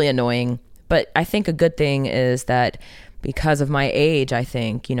that's really annoying. But I think a good thing is that because of my age, I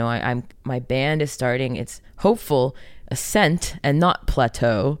think, my band is starting its hopeful ascent and not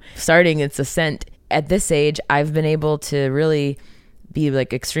plateau, starting its ascent. At this age, I've been able to really be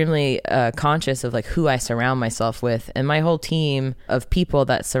extremely conscious of who I surround myself with, and my whole team of people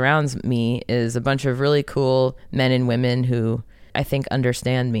that surrounds me is a bunch of really cool men and women who I think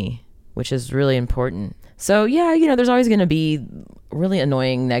understand me, which is really important. So yeah, there's always going to be really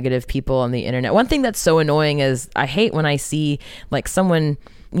annoying negative people on the internet. One thing that's so annoying is I hate when I see someone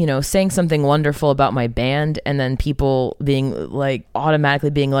saying something wonderful about my band and then people being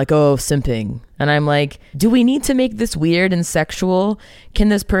automatically being oh, simping. And I'm do we need to make this weird and sexual? Can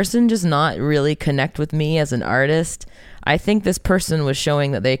this person just not really connect with me as an artist? I think this person was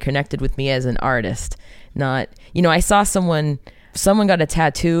showing that they connected with me as an artist, not, I saw someone got a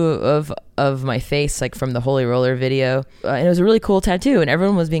tattoo of my face from the Holy Roller video, and it was a really cool tattoo, and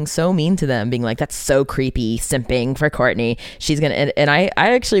everyone was being so mean to them, being that's so creepy, simping for Courtney, she's gonna, and I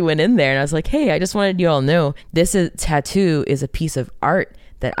actually went in there and I was hey, I just wanted you all to know this tattoo is a piece of art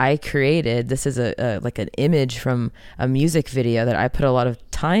that I created. This is an image from a music video that I put a lot of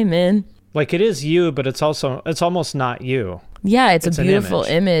time in. It is you, but it's almost not you. Yeah, it's a beautiful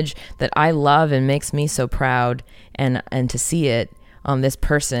image that I love and makes me so proud, and to see it on this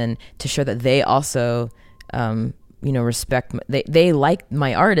person to show that they also, respect. They like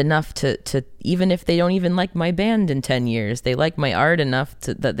my art enough to even if they don't even like my band in 10 years, they like my art enough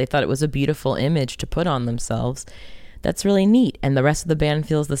that they thought it was a beautiful image to put on themselves. That's really neat, and the rest of the band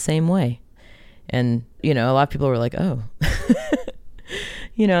feels the same way. And, you know, a lot of people were like, oh,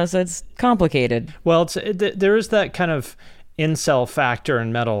 you know, so it's complicated. Well, there is that kind of incel factor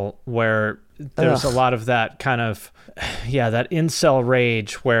in metal where there's a lot of that kind of, that incel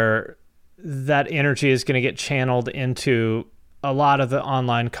rage where that energy is going to get channeled into a lot of the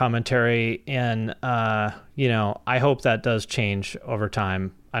online commentary. And, you know, I hope that does change over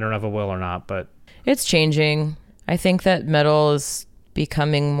time. I don't know if it will or not, but it's changing. I think that metal is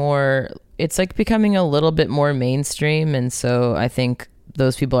becoming it's like becoming a little bit more mainstream. And so I think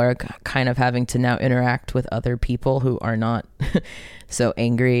those people are kind of having to now interact with other people who are not so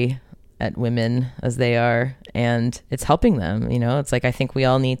angry at women as they are, and it's helping them. You know, it's like I think we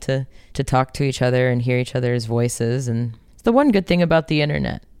all need to talk to each other and hear each other's voices, and it's the one good thing about the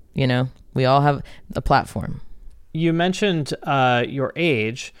internet. You know, we all have a platform. You mentioned your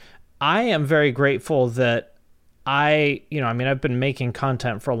age. I am very grateful that I've been making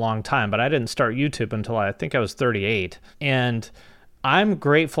content for a long time, but I didn't start YouTube until I think I was 38, and I'm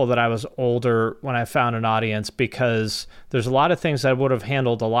grateful that I was older when I found an audience, because there's a lot of things I would have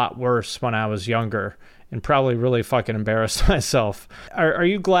handled a lot worse when I was younger and probably really fucking embarrassed myself. Are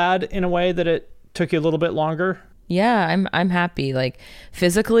you glad in a way that it took you a little bit longer? Yeah, I'm happy. Like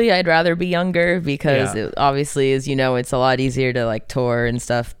physically, I'd rather be younger because it obviously, as you know, it's a lot easier to like tour and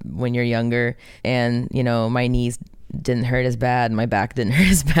stuff when you're younger. And, you know, my knees didn't hurt as bad. My back didn't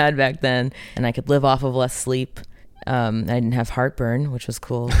hurt as bad back then. And I could live off of less sleep. I didn't have heartburn, which was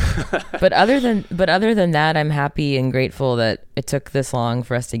cool. But other than that, I'm happy and grateful that it took this long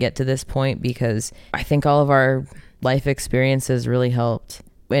for us to get to this point, because I think all of our life experiences really helped,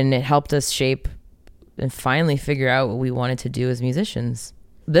 and it helped us shape and finally figure out what we wanted to do as musicians.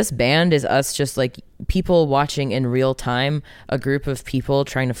 This band is us just like people watching in real time, a group of people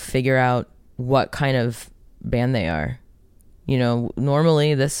trying to figure out what kind of band they are. You know,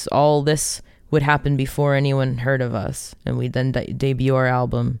 normally this would happen before anyone heard of us, and we then debut our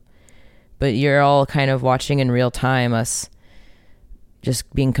album. But you're all kind of watching in real time us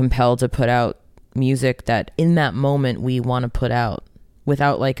just being compelled to put out music that in that moment we want to put out,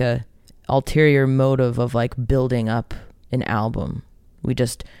 without like a ulterior motive of like building up an album. We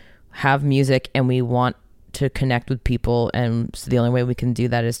just have music and we want to connect with people, and so the only way we can do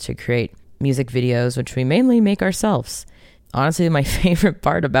that is to create music videos, which we mainly make ourselves. Honestly, my favorite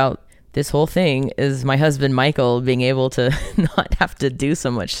part about this whole thing is my husband Michael being able to not have to do so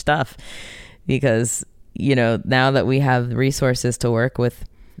much stuff, because, you know, now that we have resources to work with,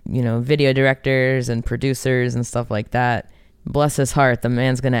 you know, video directors and producers and stuff like that, bless his heart, the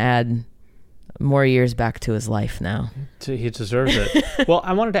man's going to add more years back to his life now. He deserves it. Well,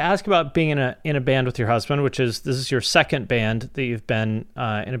 I wanted to ask about being in a band with your husband, this is your second band that you've been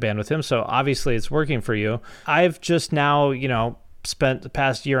in a band with him. So obviously it's working for you. I've just now, you know, spent the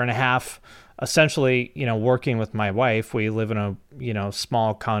past year and a half essentially, you know, working with my wife. We live in a, you know,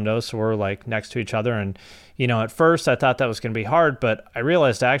 small condo, so we're like next to each other. And, you know, at first I thought that was going to be hard, but I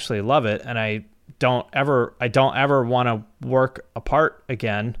realized I actually love it, and I don't ever want to work apart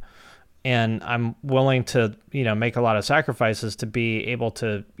again. And I'm willing to, you know, make a lot of sacrifices to be able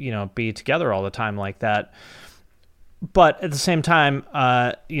to, you know, be together all the time like that. But at the same time,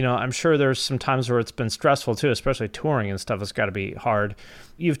 you know, I'm sure there's some times where it's been stressful too, especially touring and stuff. It's got to be hard.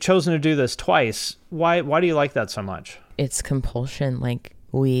 You've chosen to do this twice. Why do you like that so much? It's compulsion. Like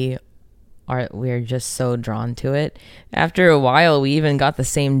we're just so drawn to it. After a while, we even got the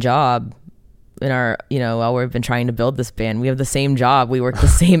same job in our, you know, while we've been trying to build this band. We have the same job. We work the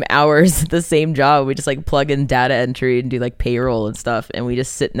same hours, the same job. We just like plug in data entry and do like payroll and stuff. And we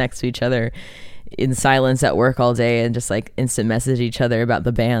just sit next to each other in silence at work all day and just like instant message each other about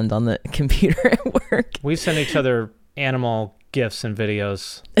the band on the computer at work. We send each other animal gifs and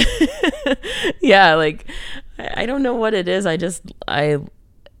videos. Yeah, like I don't know what it is.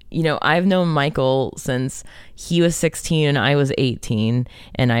 You know, I've known Michael since he was 16 and I was 18,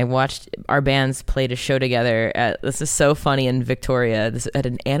 and I watched our bands played a show together this is so funny, in Victoria, at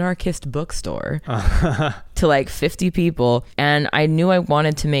an anarchist bookstore to like 50 people. And I knew I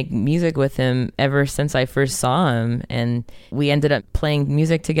wanted to make music with him ever since I first saw him. And we ended up playing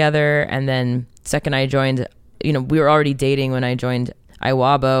music together. And then second I joined, you know, we were already dating when I joined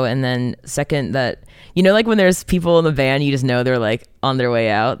Iwabo, and then second that, you know, like when there's people in the band, you just know they're like on their way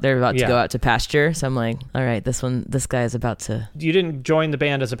out, they're about to go out to pasture. So I'm like, all right, this guy is about to. You didn't join the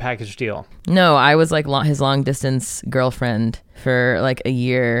band as a package deal? No, I was like his long distance girlfriend for like a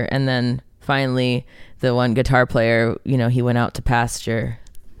year, and then finally the one guitar player, you know, he went out to pasture.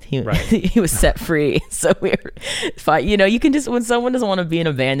 Right. He was set free. So we were fine. You know, you can just, when someone doesn't want to be in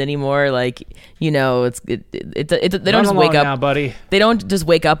a band anymore, like, you know, they don't just wake up now, buddy. They don't just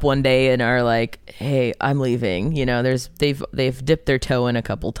wake up one day and are like, hey, I'm leaving. You know, they've dipped their toe in a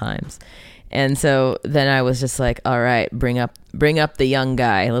couple times. And so then I was just like, all right, bring up the young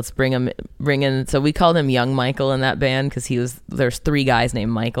guy. Let's bring in. So we called him Young Michael in that band because there's 3 guys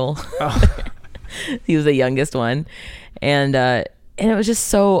named Michael. Oh. He was the youngest one. And it was just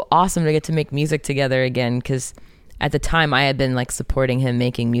so awesome to get to make music together again, because at the time I had been like supporting him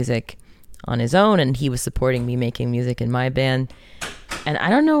making music on his own, and he was supporting me making music in my band. And I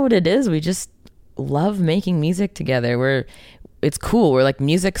don't know what it is. We just love making music together. It's cool. We're like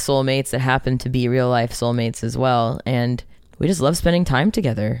music soulmates that happen to be real life soulmates as well. And we just love spending time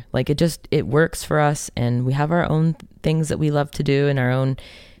together. Like it works for us, and we have our own things that we love to do and our own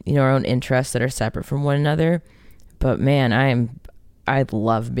interests that are separate from one another. But man, I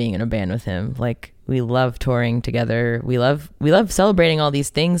love being in a band with him. Like, we love touring together. We love celebrating all these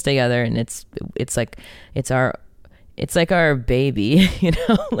things together. And it's like our baby, you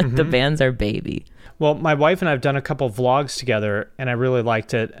know, like the band's our baby. Well, my wife and I have done a couple of vlogs together, and I really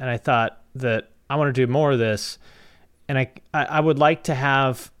liked it. And I thought that I want to do more of this. And I would like to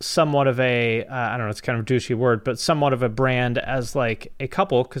have somewhat of a, I don't know, it's kind of a douchey word, but somewhat of a brand as like a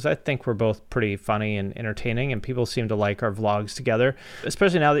couple, because I think we're both pretty funny and entertaining, and people seem to like our vlogs together,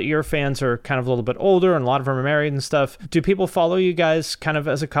 especially now that your fans are kind of a little bit older and a lot of them are married and stuff. Do people follow you guys kind of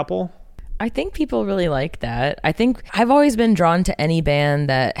as a couple? I think people really like that. I think I've always been drawn to any band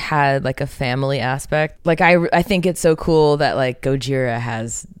that had like a family aspect. Like I think it's so cool that like Gojira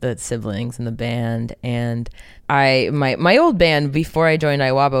has the siblings in the band, and my old band before I joined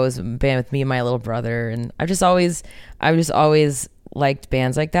Iwaba was a band with me and my little brother, and I've just always liked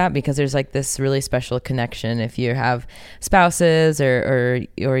bands like that because there's like this really special connection if you have spouses or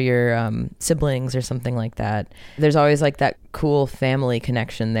your siblings or something like that. There's always like that cool family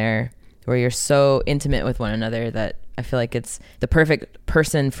connection there, where you're so intimate with one another that I feel like it's the perfect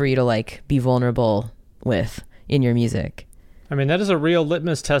person for you to like be vulnerable with in your music. I mean, that is a real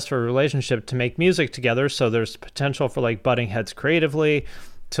litmus test for a relationship, to make music together. So there's potential for like butting heads creatively,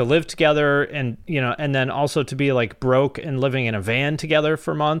 to live together, and, you know, and then also to be like broke and living in a van together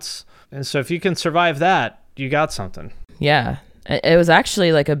for months. And so if you can survive that, you got something. Yeah. It was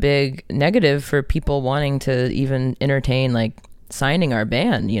actually like a big negative for people wanting to even entertain like signing our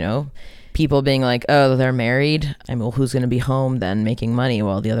band, you know, people being like, oh, they're married. I mean, well, who's going to be home then making money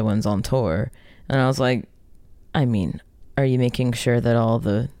while the other one's on tour? And I was like, I mean, are you making sure that all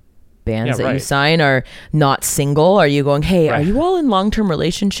the bands that you sign are not single? Are you going, hey, are you all in long-term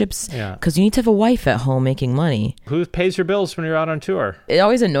relationships? Yeah. Because you need to have a wife at home making money. Who pays your bills when you're out on tour? It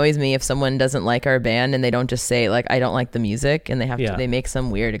always annoys me if someone doesn't like our band and they don't just say like, I don't like the music, and they have to, they make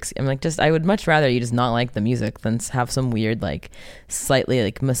some weird, I'm like, I would much rather you just not like the music than have some weird, like slightly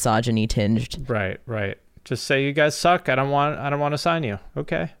like misogyny tinged. Right. Just say you guys suck. I don't want to sign you.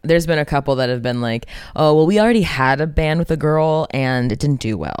 Okay. There's been a couple that have been like, oh, well, we already had a band with a girl and it didn't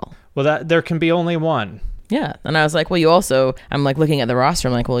do well. Well, there can be only one. Yeah. And I was like, well, you also, I'm like looking at the roster.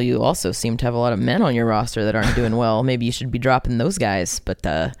 I'm like, well, you also seem to have a lot of men on your roster that aren't doing well. Maybe you should be dropping those guys. But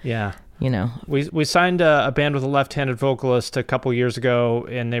yeah. You know, we signed a band with a left-handed vocalist a couple years ago,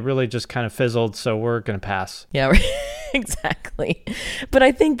 and they really just kind of fizzled, so we're going to pass. Yeah, exactly. But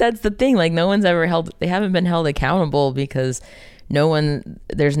I think that's the thing. Like, they haven't been held accountable because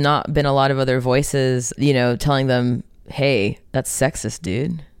there's not been a lot of other voices, you know, telling them, hey, that's sexist,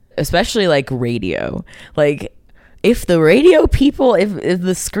 dude. Especially like radio. Like, if the radio people, if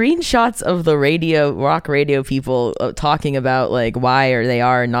the screenshots of the rock radio people talking about like why they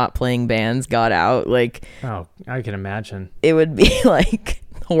are not playing bands got out, like, oh, I can imagine it would be like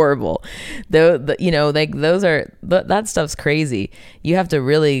horrible. You know, like that stuff's crazy. You have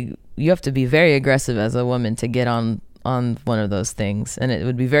to be very aggressive as a woman to get on one of those things, and it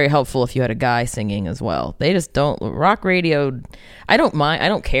would be very helpful if you had a guy singing as well. They just don't. Rock radio, I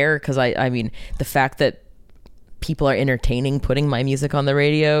don't care, because I mean the fact that people are entertaining putting my music on the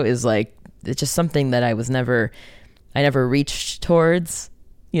radio is like, it's just something that I never reached towards,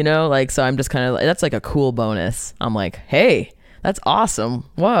 you know, like, so I'm just kind of, that's like a cool bonus. I'm like, hey, that's awesome.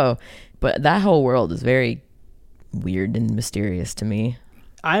 Whoa. But that whole world is very weird and mysterious to me.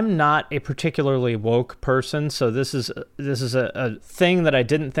 I'm not a particularly woke person, so this is a thing that I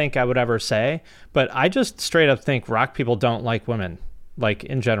didn't think I would ever say, but I just straight up think rock people don't like women, like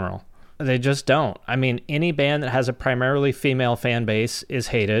in general. They just don't. I mean, any band that has a primarily female fan base is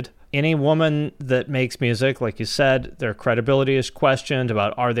hated. any woman that makes music, like you said, their credibility is questioned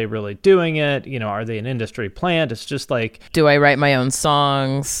about, are they really doing it? Are they an industry plant? It's just like, do I write my own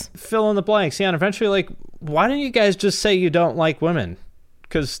songs? Fill in the blanks. Yeah, and eventually, like, why don't you guys just say you don't like women?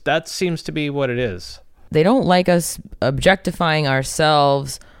 Because that seems to be what it is. They don't like us objectifying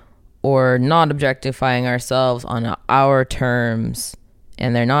ourselves or not objectifying ourselves on our terms.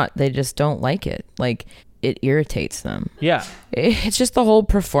 And they just don't like it. Like, it irritates them. Yeah. It's just the whole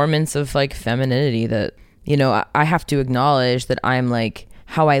performance of like femininity that, I have to acknowledge that I'm like,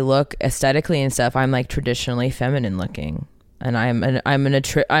 how I look aesthetically and stuff, I'm like traditionally feminine looking. And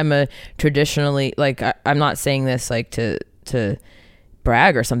I'm a traditionally, like, I'm not saying this like to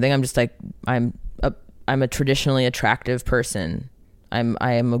brag or something. I'm just like, I'm a traditionally attractive person. I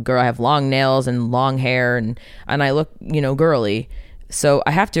am a girl. I have long nails and long hair and I look, girly. So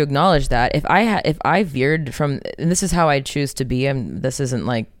I have to acknowledge that if I veered from, and this is how I choose to be, this isn't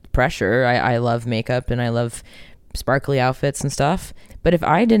like pressure. I love makeup and I love sparkly outfits and stuff. But if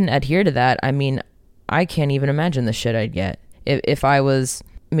I didn't adhere to that, I mean, I can't even imagine the shit I'd get. If I was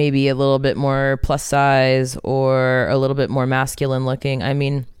maybe a little bit more plus size or a little bit more masculine looking, I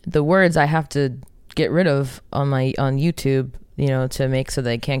mean, the words I have to get rid of on YouTube, to make so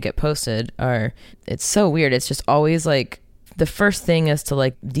they can't get posted it's so weird. It's just always like, the first thing is to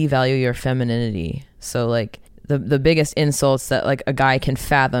like devalue your femininity. So like the biggest insults that like a guy can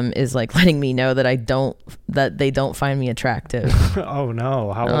fathom is like letting me know that they don't find me attractive. Oh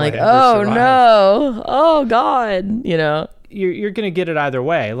no. How will I'm like, I ever oh survive? no. Oh God. You're going to get it either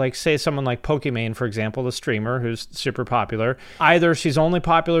way. Like, say someone like Pokimane, for example, the streamer who's super popular. Either she's only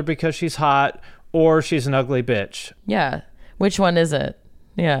popular because she's hot or she's an ugly bitch. Yeah. Which one is it?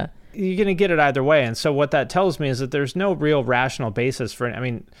 Yeah. You're going to get it either way. And so what that tells me is that there's no real rational basis for it. I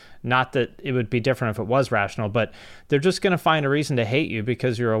mean, not that it would be different if it was rational, but they're just going to find a reason to hate you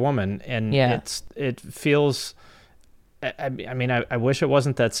because you're a woman. And it feels, I mean, I wish it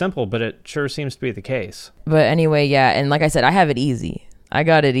wasn't that simple, but it sure seems to be the case. But anyway, yeah. And like I said, I have it easy. I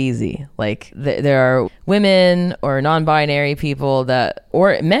got it easy. Like there are women or non-binary people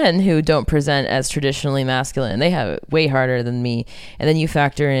or men who don't present as traditionally masculine. They have it way harder than me. And then you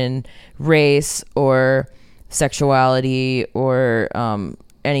factor in race or sexuality or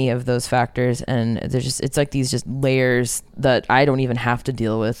any of those factors, and it's like these just layers that I don't even have to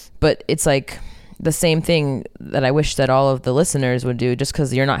deal with. But it's like the same thing that I wish that all of the listeners would do. Just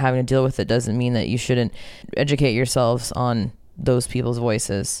because you're not having to deal with it doesn't mean that you shouldn't educate yourselves on those people's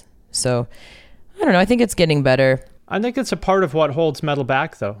voices. So I don't know, I think it's getting better. I think it's a part of what holds metal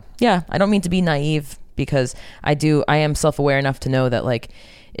back, though. Yeah, I don't mean to be naive, because I am self-aware enough to know that like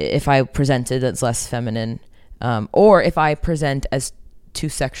if I presented as less feminine, or if I present as too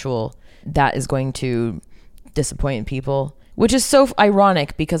sexual, that is going to disappoint people, which is so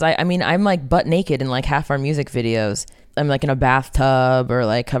ironic because I mean I'm like butt naked in like half our music videos. I'm like in a bathtub or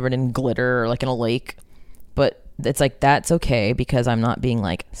like covered in glitter or like in a lake, but it's like, that's okay because I'm not being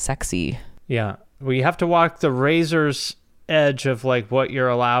like sexy. Yeah. Well, you have to walk the razor's edge of like what you're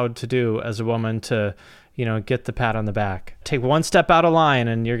allowed to do as a woman to, get the pat on the back. Take one step out of line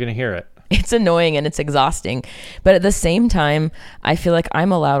and you're going to hear it. It's annoying and it's exhausting. But at the same time, I feel like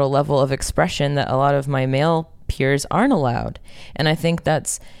I'm allowed a level of expression that a lot of my male peers aren't allowed. And I think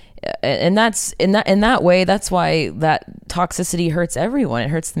that's in that way, that's why that toxicity hurts everyone. It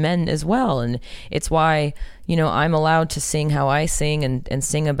hurts men as well. And it's why, I'm allowed to sing how I sing and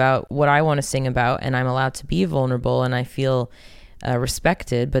sing about what I want to sing about. And I'm allowed to be vulnerable and I feel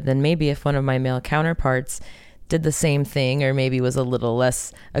respected. But then maybe if one of my male counterparts did the same thing, or maybe was a little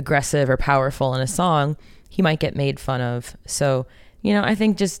less aggressive or powerful in a song, he might get made fun of. So, I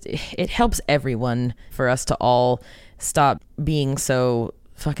think just it helps everyone for us to all stop being so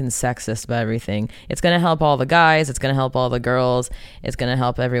fucking sexist about everything. It's gonna help all the guys, it's gonna help all the girls, it's gonna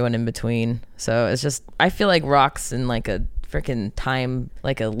help everyone in between. So it's just, I feel like rock's in like a freaking time,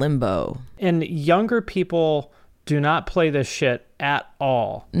 like a limbo. And younger people do not play this shit at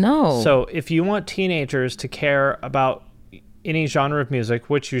all. No. So if you want teenagers to care about any genre of music,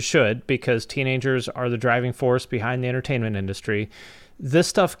 which you should, because teenagers are the driving force behind the entertainment industry, this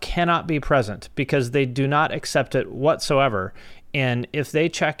stuff cannot be present because they do not accept it whatsoever. And if they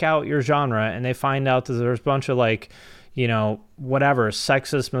check out your genre and they find out that there's a bunch of like, whatever,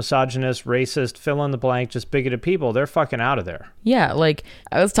 sexist, misogynist, racist, fill in the blank, just bigoted people, they're fucking out of there. Yeah, like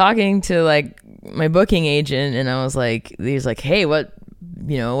I was talking to like my booking agent and I was like, he's like, hey, what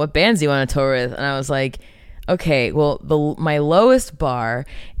bands do you want to tour with? And I was like, okay, well, my lowest bar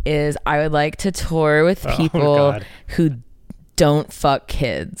is I would like to tour with people who don't fuck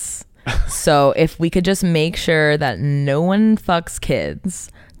kids. So if we could just make sure that no one fucks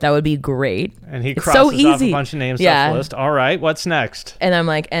kids, That would be great. And he It's crosses so off a easy. bunch of names Yeah. off the list. All right, what's next? And I'm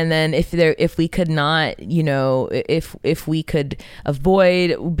like, and then if we could not, if we could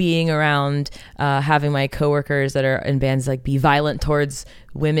avoid being around having my coworkers that are in bands like be violent towards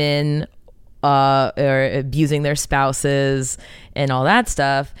women or abusing their spouses and all that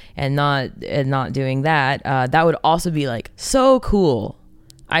stuff, and not doing that, that would also be like so cool.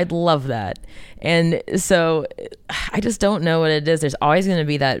 I'd love that. And so I just don't know what it is. There's always going to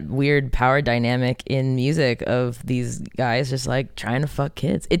be that weird power dynamic in music of these guys just like trying to fuck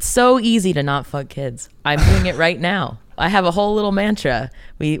kids. It's so easy to not fuck kids. I'm doing it right now. I have a whole little mantra.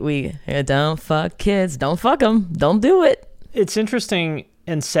 We don't fuck kids. Don't fuck them. Don't do it. It's interesting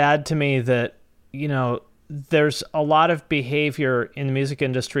and sad to me that, there's a lot of behavior in the music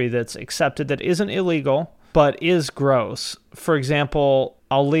industry that's accepted that isn't illegal, but is gross. For example,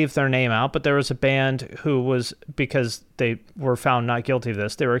 I'll leave their name out, but there was a band who was, because they were found not guilty of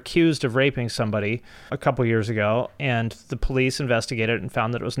this, they were accused of raping somebody a couple years ago, and the police investigated and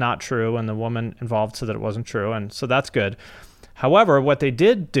found that it was not true, and the woman involved said that it wasn't true, and so that's good. However, what they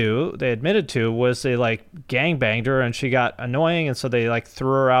did do, they admitted to, was they gangbanged her, and she got annoying, and so they threw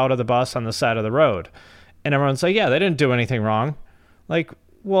her out of the bus on the side of the road. And everyone's like, yeah, they didn't do anything wrong.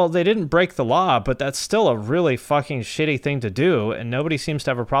 Well, they didn't break the law, but that's still a really fucking shitty thing to do, and nobody seems to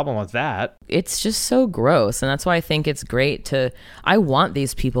have a problem with that. It's just so gross, and that's why I think it's great I want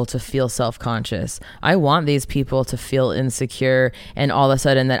these people to feel self-conscious. I want these people to feel insecure, and all of a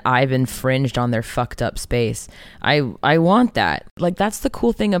sudden that I've infringed on their fucked up space. I want that. That's the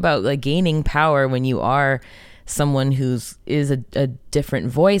cool thing about gaining power when you are someone is a different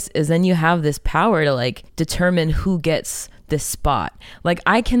voice, is then you have this power to determine who gets this spot.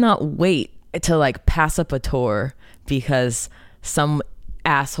 I cannot wait to pass up a tour because some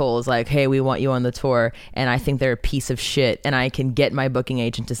asshole is like, hey, we want you on the tour, and I think they're a piece of shit, and I can get my booking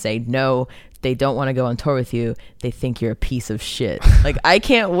agent to say no, they don't want to go on tour with you, they think you're a piece of shit. I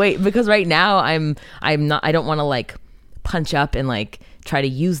can't wait, because right now I don't want to punch up and try to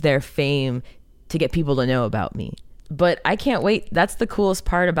use their fame to get people to know about me. But I can't wait. That's the coolest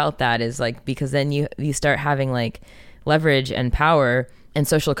part about that, is because then you start having leverage and power and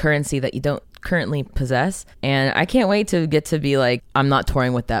social currency that you don't currently possess. And I can't wait to get to be I'm not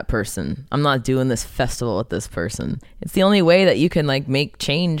touring with that person. I'm not doing this festival with this person. It's the only way that you can make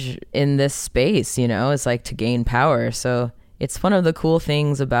change in this space, is to gain power. So it's one of the cool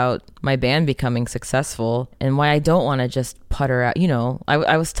things about my band becoming successful, and why I don't want to just putter out.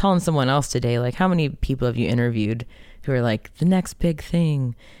 I was telling someone else today, how many people have you interviewed who are the next big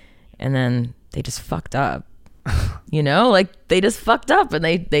thing, and then they just fucked up. They just fucked up, and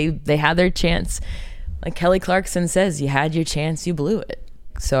they had their chance. Kelly Clarkson says, you had your chance, you blew it.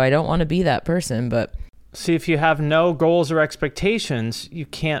 So I don't want to be that person, but see, if you have no goals or expectations, you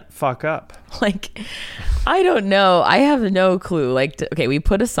can't fuck up. I don't know. I have no clue. Okay, we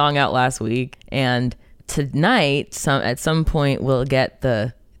put a song out last week, and tonight, at some point, we'll get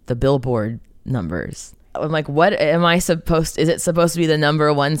the Billboard numbers. I'm what am I supposed to, is it supposed to be the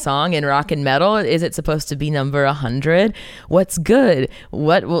number one song in rock and metal? Is it supposed to be number 100? What's good?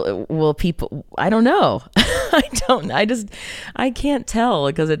 What will people, I don't know. I can't tell,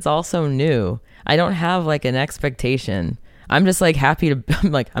 because it's all so new. I don't have an expectation. I'm just I'm happy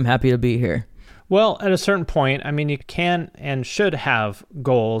to be here. Well, at a certain point, you can and should have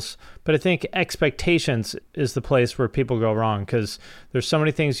goals, but I think expectations is the place where people go wrong, because there's so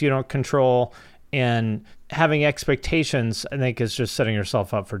many things you don't control, and having expectations, I think, is just setting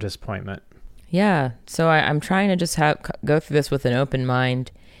yourself up for disappointment. Yeah. So I'm trying to just go through this with an open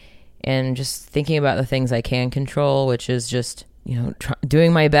mind, and just thinking about the things I can control, which is just,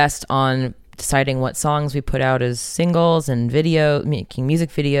 doing my best on deciding what songs we put out as singles, and making music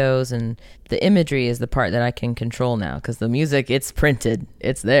videos, and the imagery is the part that I can control now, because the music, it's printed,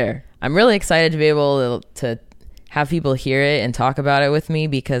 it's there. I'm really excited to be able to have people hear it and talk about it with me,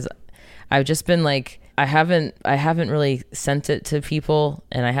 because I've just been I haven't really sent it to people,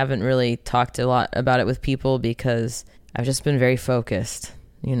 and I haven't really talked a lot about it with people, because I've just been very focused,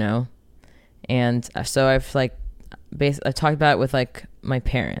 and so I've talked about it with my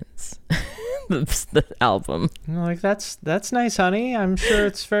parents. the album. That's nice, honey. I'm sure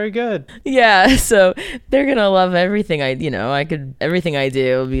it's very good. Yeah, so they're gonna love everything everything I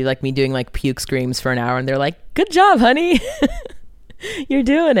do will be me doing puke screams for an hour, and they're like, good job, honey. You're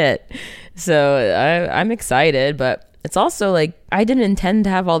doing it. So I'm excited, but it's also I didn't intend to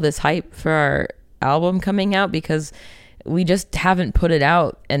have all this hype for our album coming out, because we just haven't put it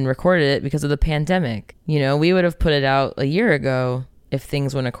out and recorded it because of the pandemic. We would have put it out a year ago if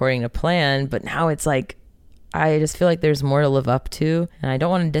things went according to plan, but now it's I just feel like there's more to live up to, and I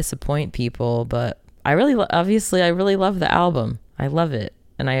don't want to disappoint people, but I really love the album. I love it,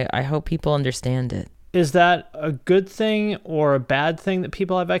 and I hope people understand it. Is that a good thing or a bad thing that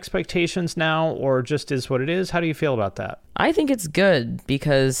people have expectations now, or just is what it is? How do you feel about that? I think it's good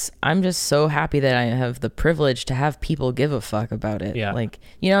because I'm just so happy that I have the privilege to have people give a fuck about it. Yeah. Like,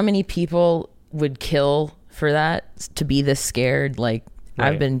 you know how many people would kill for that, to be this scared? Like, Right.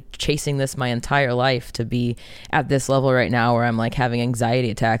 I've been chasing this my entire life to be at this level right now where I'm like having anxiety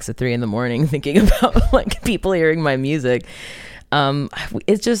attacks at 3 a.m. thinking about like people hearing my music.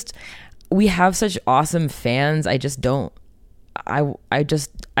 It's just, we have such awesome fans. I just don't,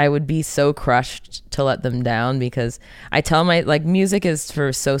 I would be so crushed to let them down, because I tell my, like, music is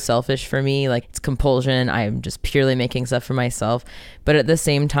so selfish for me. Like, it's compulsion. I'm just purely making stuff for myself. But at the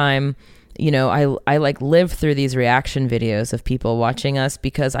same time, you know, I like live through these reaction videos of people watching us,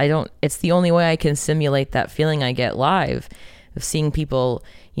 because it's the only way I can simulate that feeling I get live of seeing people,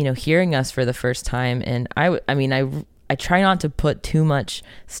 you know, hearing us for the first time. And I try not to put too much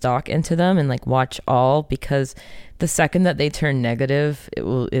stock into them and like watch all, because the second that they turn negative, it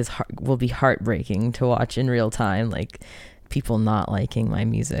will be heartbreaking to watch in real time, like people not liking my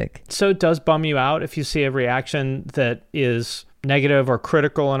music. So it does bum you out if you see a reaction that is negative or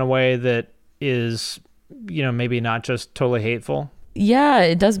critical in a way that is, you know, maybe not just totally hateful? Yeah,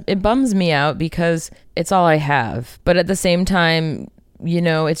 it does. It bums me out because it's all I have. But at the same time, you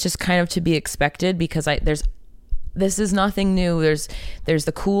know, it's just kind of to be expected, because this is nothing new. There's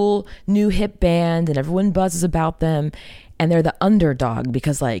the cool new hip band and everyone buzzes about them, and they're the underdog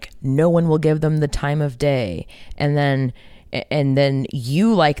because like no one will give them the time of day. And then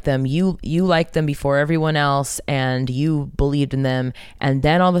you like them, you like them before everyone else, and you believed in them. And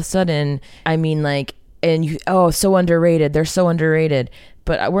then all of a sudden, I mean, like, and you, oh, so underrated. They're so underrated.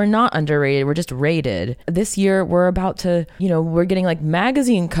 But we're not underrated. We're just rated. This year, we're about to, you know, we're getting like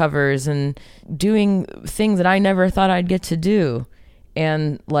magazine covers and doing things that I never thought I'd get to do.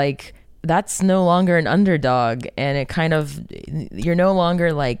 And like, that's no longer an underdog. And it kind of, you're no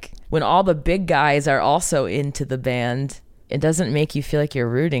longer like, when all the big guys are also into the band, it doesn't make you feel like you're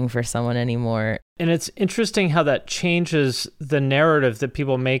rooting for someone anymore. And it's interesting how that changes the narrative that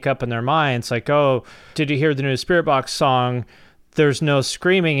people make up in their minds. Like, oh, did you hear the new Spiritbox song? There's no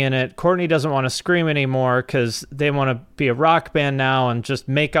screaming in it. Courtney doesn't want to scream anymore because they want to be a rock band now and just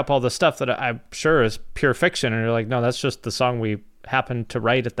make up all the stuff that I'm sure is pure fiction. And you're like, no, that's just the song we happened to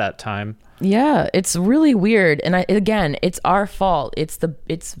write at that time. Yeah, it's really weird. And again, it's our fault.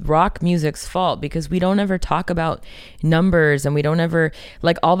 It's rock music's fault, because we don't ever talk about numbers, and we don't ever,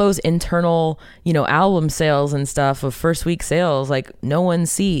 like, all those internal, you know, album sales and stuff of first week sales, like no one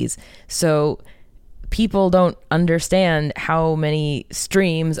sees. So people don't understand how many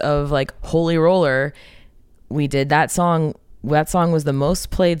streams of like Holy Roller we did. That song was the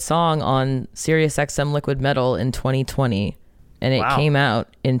most played song on SiriusXM Liquid Metal in 2020. And it came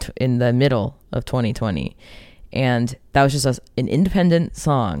out in the middle of 2020. And that was just an independent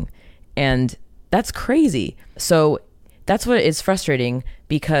song. And that's crazy. So that's what is frustrating,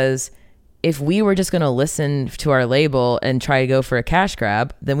 because if we were just going to listen to our label and try to go for a cash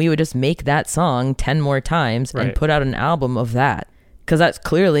grab, then we would just make that song 10 more times and put out an album of that. Because that's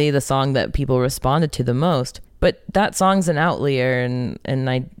clearly the song that people responded to the most. But that song's an outlier, and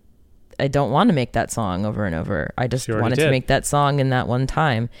I don't want to make that song over and over. I just wanted to make that song in that one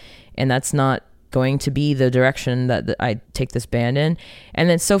time. And that's not going to be the direction that I take this band in. And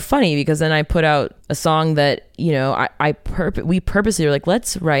it's so funny, because then I put out a song that, you know, we purposely were like,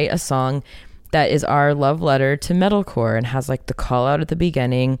 let's write a song that is our love letter to metalcore, and has like the call out at the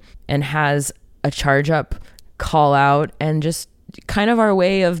beginning, and has a charge up call out, and just kind of our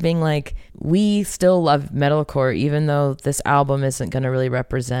way of being like, we still love metalcore, even though this album isn't going to really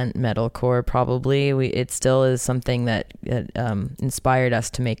represent metalcore. Probably it still is something that inspired us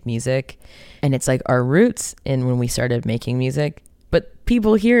to make music, and it's like our roots in when we started making music. But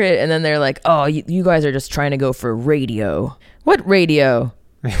people hear it and then they're like, oh, you guys are just trying to go for radio. What radio?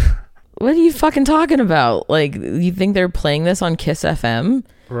 What are you fucking talking about? Like, you think they're playing this on Kiss FM?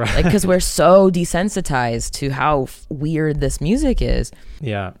 Right. Like, because we're so desensitized to how weird this music is.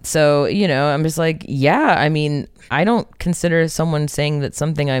 Yeah. So, you know, I'm just like, yeah, I mean, I don't consider someone saying that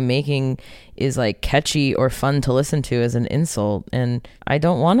something I'm making is like catchy or fun to listen to as an insult. And I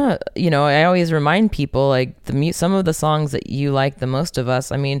don't want to, you know, I always remind people, like, some of the songs that you like the most of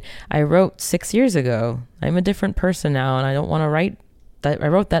us, I mean, I wrote 6 years ago. I'm a different person now, and I don't want to write that. I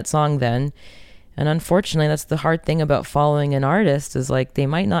wrote that song then. And unfortunately, that's the hard thing about following an artist, is like, they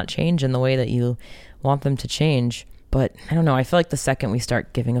might not change in the way that you want them to change. But I don't know, I feel like the second we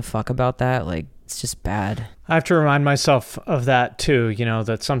start giving a fuck about that, like, it's just bad. I have to remind myself of that too,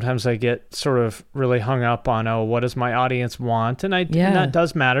 that sometimes I get sort of really hung up on, what does my audience want? And and that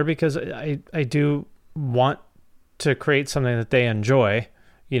does matter because I do want to create something that they enjoy,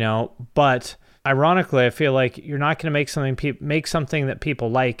 but ironically, I feel like you're not going to make something that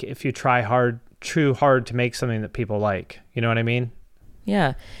people like if you try too hard to make something that people like. You know what I mean?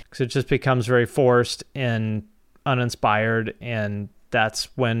 Yeah. Because it just becomes very forced and uninspired, and that's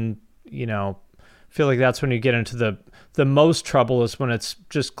when, I feel like that's when you get into the most trouble, is when it's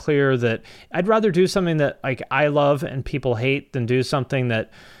just clear that I'd rather do something that like I love and people hate than do something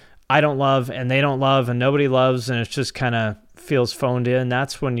that I don't love and they don't love and nobody loves, and it just kind of feels phoned in.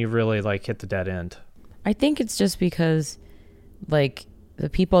 That's when you really like hit the dead end. I think it's just because like the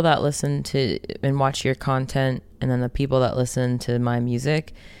people that listen to and watch your content, and then the people that listen to my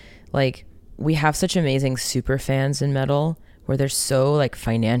music, like we have such amazing super fans in metal where they're so like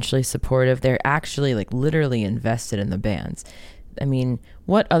financially supportive. They're actually like literally invested in the bands. I mean,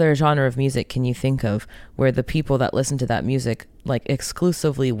 what other genre of music can you think of where the people that listen to that music like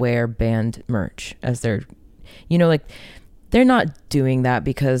exclusively wear band merch as their, like they're not doing that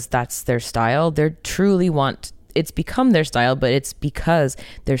because that's their style. They're truly it's become their style, but it's because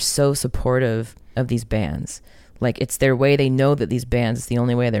they're so supportive of these bands. Like it's their way. They know that these bands is the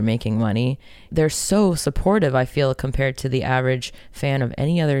only way they're making money. They're so supportive, I feel, compared to the average fan of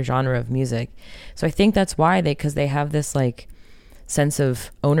any other genre of music. So I think that's why because they have this like sense of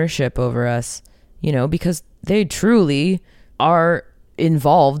ownership over us, because they truly are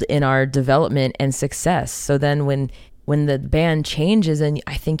involved in our development and success. So then when the band changes, and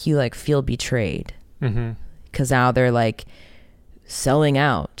I think you like feel betrayed because now they're like selling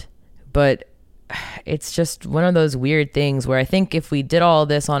out. But it's just one of those weird things where I think if we did all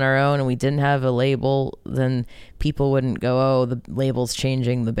this on our own and we didn't have a label, then people wouldn't go, the label's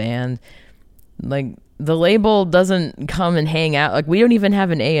changing the band. Like the label doesn't come and hang out. Like we don't even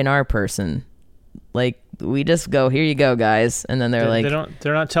have an A&R person. Like we just go, here you go, guys. And then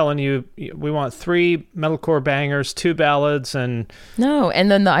they're not telling you, we want 3 metalcore bangers, 2 ballads, and no. And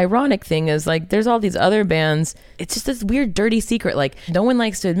then the ironic thing is like, there's all these other bands. It's just this weird, dirty secret. Like no one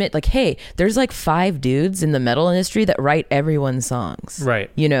likes to admit like, hey, there's like 5 dudes in the metal industry that write everyone's songs, right?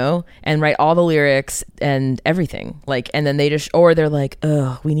 And write all the lyrics and everything. Like, and then they're like,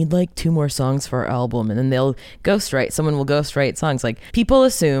 oh, we need like 2 more songs for our album. And then someone will ghostwrite songs. Like people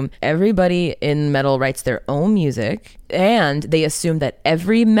assume everybody in metal writes their own music, and they assume that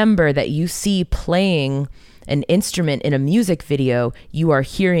every member that you see playing an instrument in a music video, you are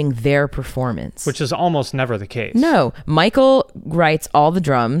hearing their performance. Which is almost never the case. No. Michael writes all the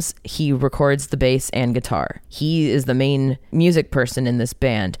drums. He records the bass and guitar. He is the main music person in this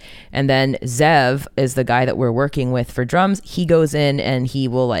band. And then Zev is the guy that we're working with for drums. He goes in and he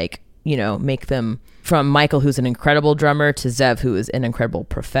will make them from Michael, who's an incredible drummer, to Zev, who is an incredible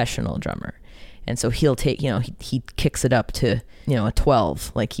professional drummer. And so he'll take, he kicks it up to, a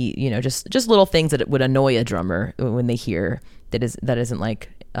 12. Like he, just little things that would annoy a drummer when they hear isn't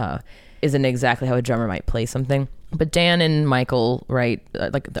exactly how a drummer might play something. But Dan and Michael write,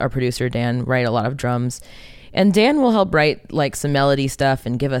 like our producer Dan, write a lot of drums. And Dan will help write like some melody stuff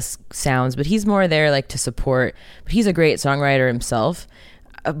and give us sounds, but he's more there like to support. But he's a great songwriter himself.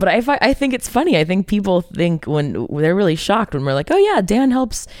 But I think it's funny. I think people think when they're really shocked when we're like, oh yeah, Dan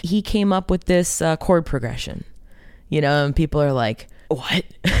helps. He came up with this chord progression, and people are like, what?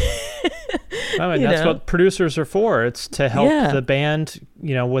 That's what producers are for. It's to help the band,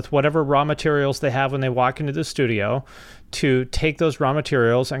 with whatever raw materials they have when they walk into the studio, to take those raw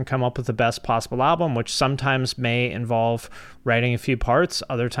materials and come up with the best possible album, which sometimes may involve writing a few parts.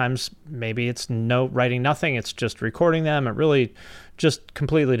 Other times, maybe it's writing nothing. It's just recording them. It really just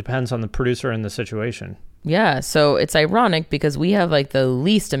completely depends on the producer and the situation. Yeah. So it's ironic because we have like the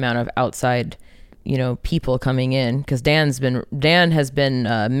least amount of outside, people coming in, because Dan has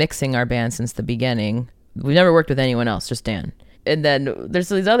been mixing our band since the beginning. We've never worked with anyone else, just Dan. And then there's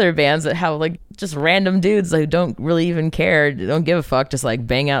these other bands that have like just random dudes who don't really even care, don't give a fuck, just like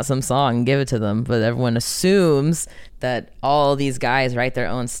bang out some song and give it to them. But everyone assumes that all these guys write their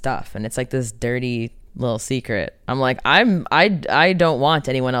own stuff, and it's like this dirty little secret. I'm like, I don't want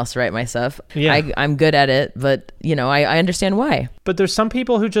anyone else to write my stuff. Yeah. I'm good at it, but I understand why. But there's some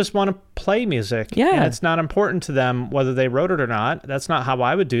people who just want to play music. Yeah. And it's not important to them whether they wrote it or not. That's not how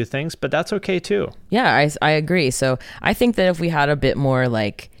I would do things, but that's okay too. Yeah, I agree. So I think that if we had a bit more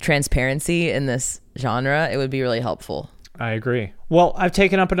like transparency in this genre, it would be really helpful. I agree. Well, I've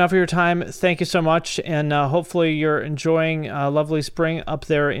taken up enough of your time. Thank you so much. And hopefully you're enjoying lovely spring up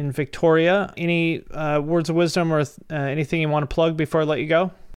there in Victoria. Any words of wisdom or anything you want to plug before I let you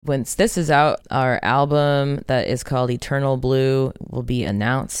go? Once this is out, our album that is called Eternal Blue will be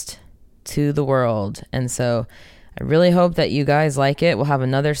announced to the world. And so I really hope that you guys like it. We'll have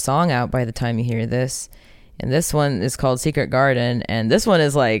another song out by the time you hear this. And this one is called Secret Garden. And this one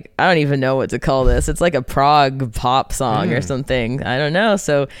is like, I don't even know what to call this. It's like a prog pop song or something. I don't know.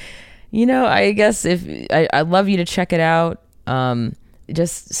 So, I guess I'd love you to check it out.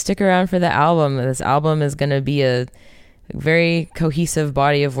 Just stick around for the album. This album is going to be a very cohesive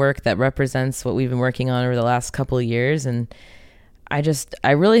body of work that represents what we've been working on over the last couple of years. And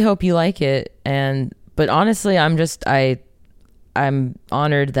I really hope you like it. But honestly, I'm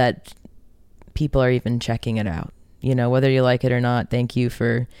honored that people are even checking it out, whether you like it or not. Thank you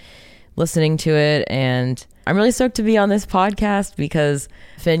for listening to it. And I'm really stoked to be on this podcast because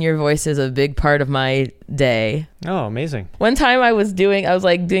Finn, your voice is a big part of my day. Oh, amazing. One time I was doing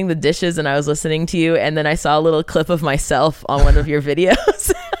the dishes and I was listening to you, and then I saw a little clip of myself on one of your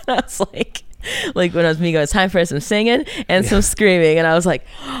videos. And I was like when it was me going, it's time for some singing and some screaming. And I was like,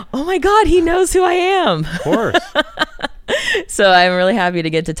 oh my God, he knows who I am. Of course. So I'm really happy to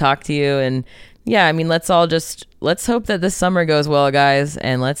get to talk to you. And yeah, I mean, let's hope that this summer goes well, guys.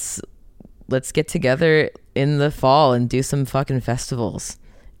 And let's get together in the fall and do some fucking festivals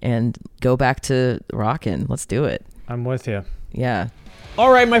and go back to rockin'. Let's do it. I'm with you. Yeah.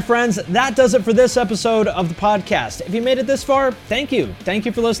 All right, my friends, that does it for this episode of the podcast. If you made it this far, thank you. Thank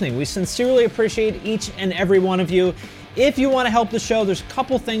you for listening. We sincerely appreciate each and every one of you. If you want to help the show, there's a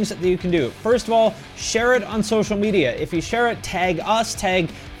couple things that you can do. First of all, share it on social media. If you share it, tag us, tag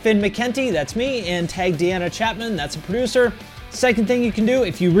Finn McKenty, that's me, and tag Deanna Chapman, that's a producer. Second thing you can do,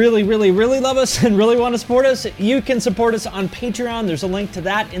 if you really, really, really love us and really want to support us, you can support us on Patreon. There's a link to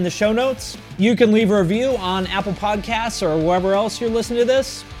that in the show notes. You can leave a review on Apple Podcasts or wherever else you're listening to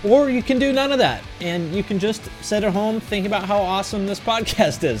this, or you can do none of that. And you can just sit at home thinking about how awesome this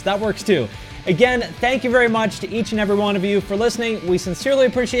podcast is. That works too. Again, thank you very much to each and every one of you for listening. We sincerely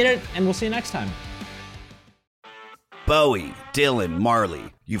appreciate it, and we'll see you next time. Bowie, Dylan, Marley.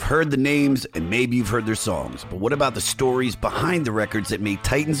 You've heard the names and maybe you've heard their songs, but what about the stories behind the records that made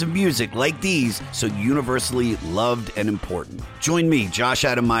titans of music like these so universally loved and important? Join me, Josh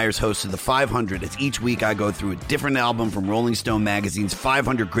Adam Myers, host of The 500, as each week I go through a different album from Rolling Stone magazine's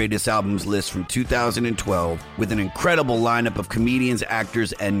 500 Greatest Albums list from 2012 with an incredible lineup of comedians,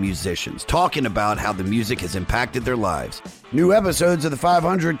 actors, and musicians talking about how the music has impacted their lives. New episodes of The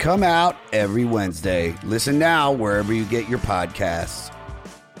 500 come out every Wednesday. Listen now wherever you get your podcasts.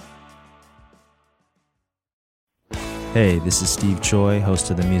 Hey, this is Steve Choi,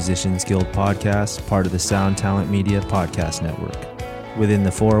 host of the Musicians Guild podcast, part of the Sound Talent Media podcast network. Within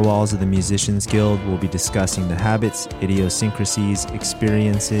the four walls of the Musicians Guild, we'll be discussing the habits, idiosyncrasies,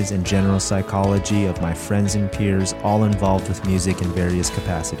 experiences, and general psychology of my friends and peers, all involved with music in various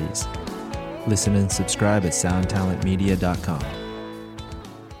capacities. Listen and subscribe at soundtalentmedia.com.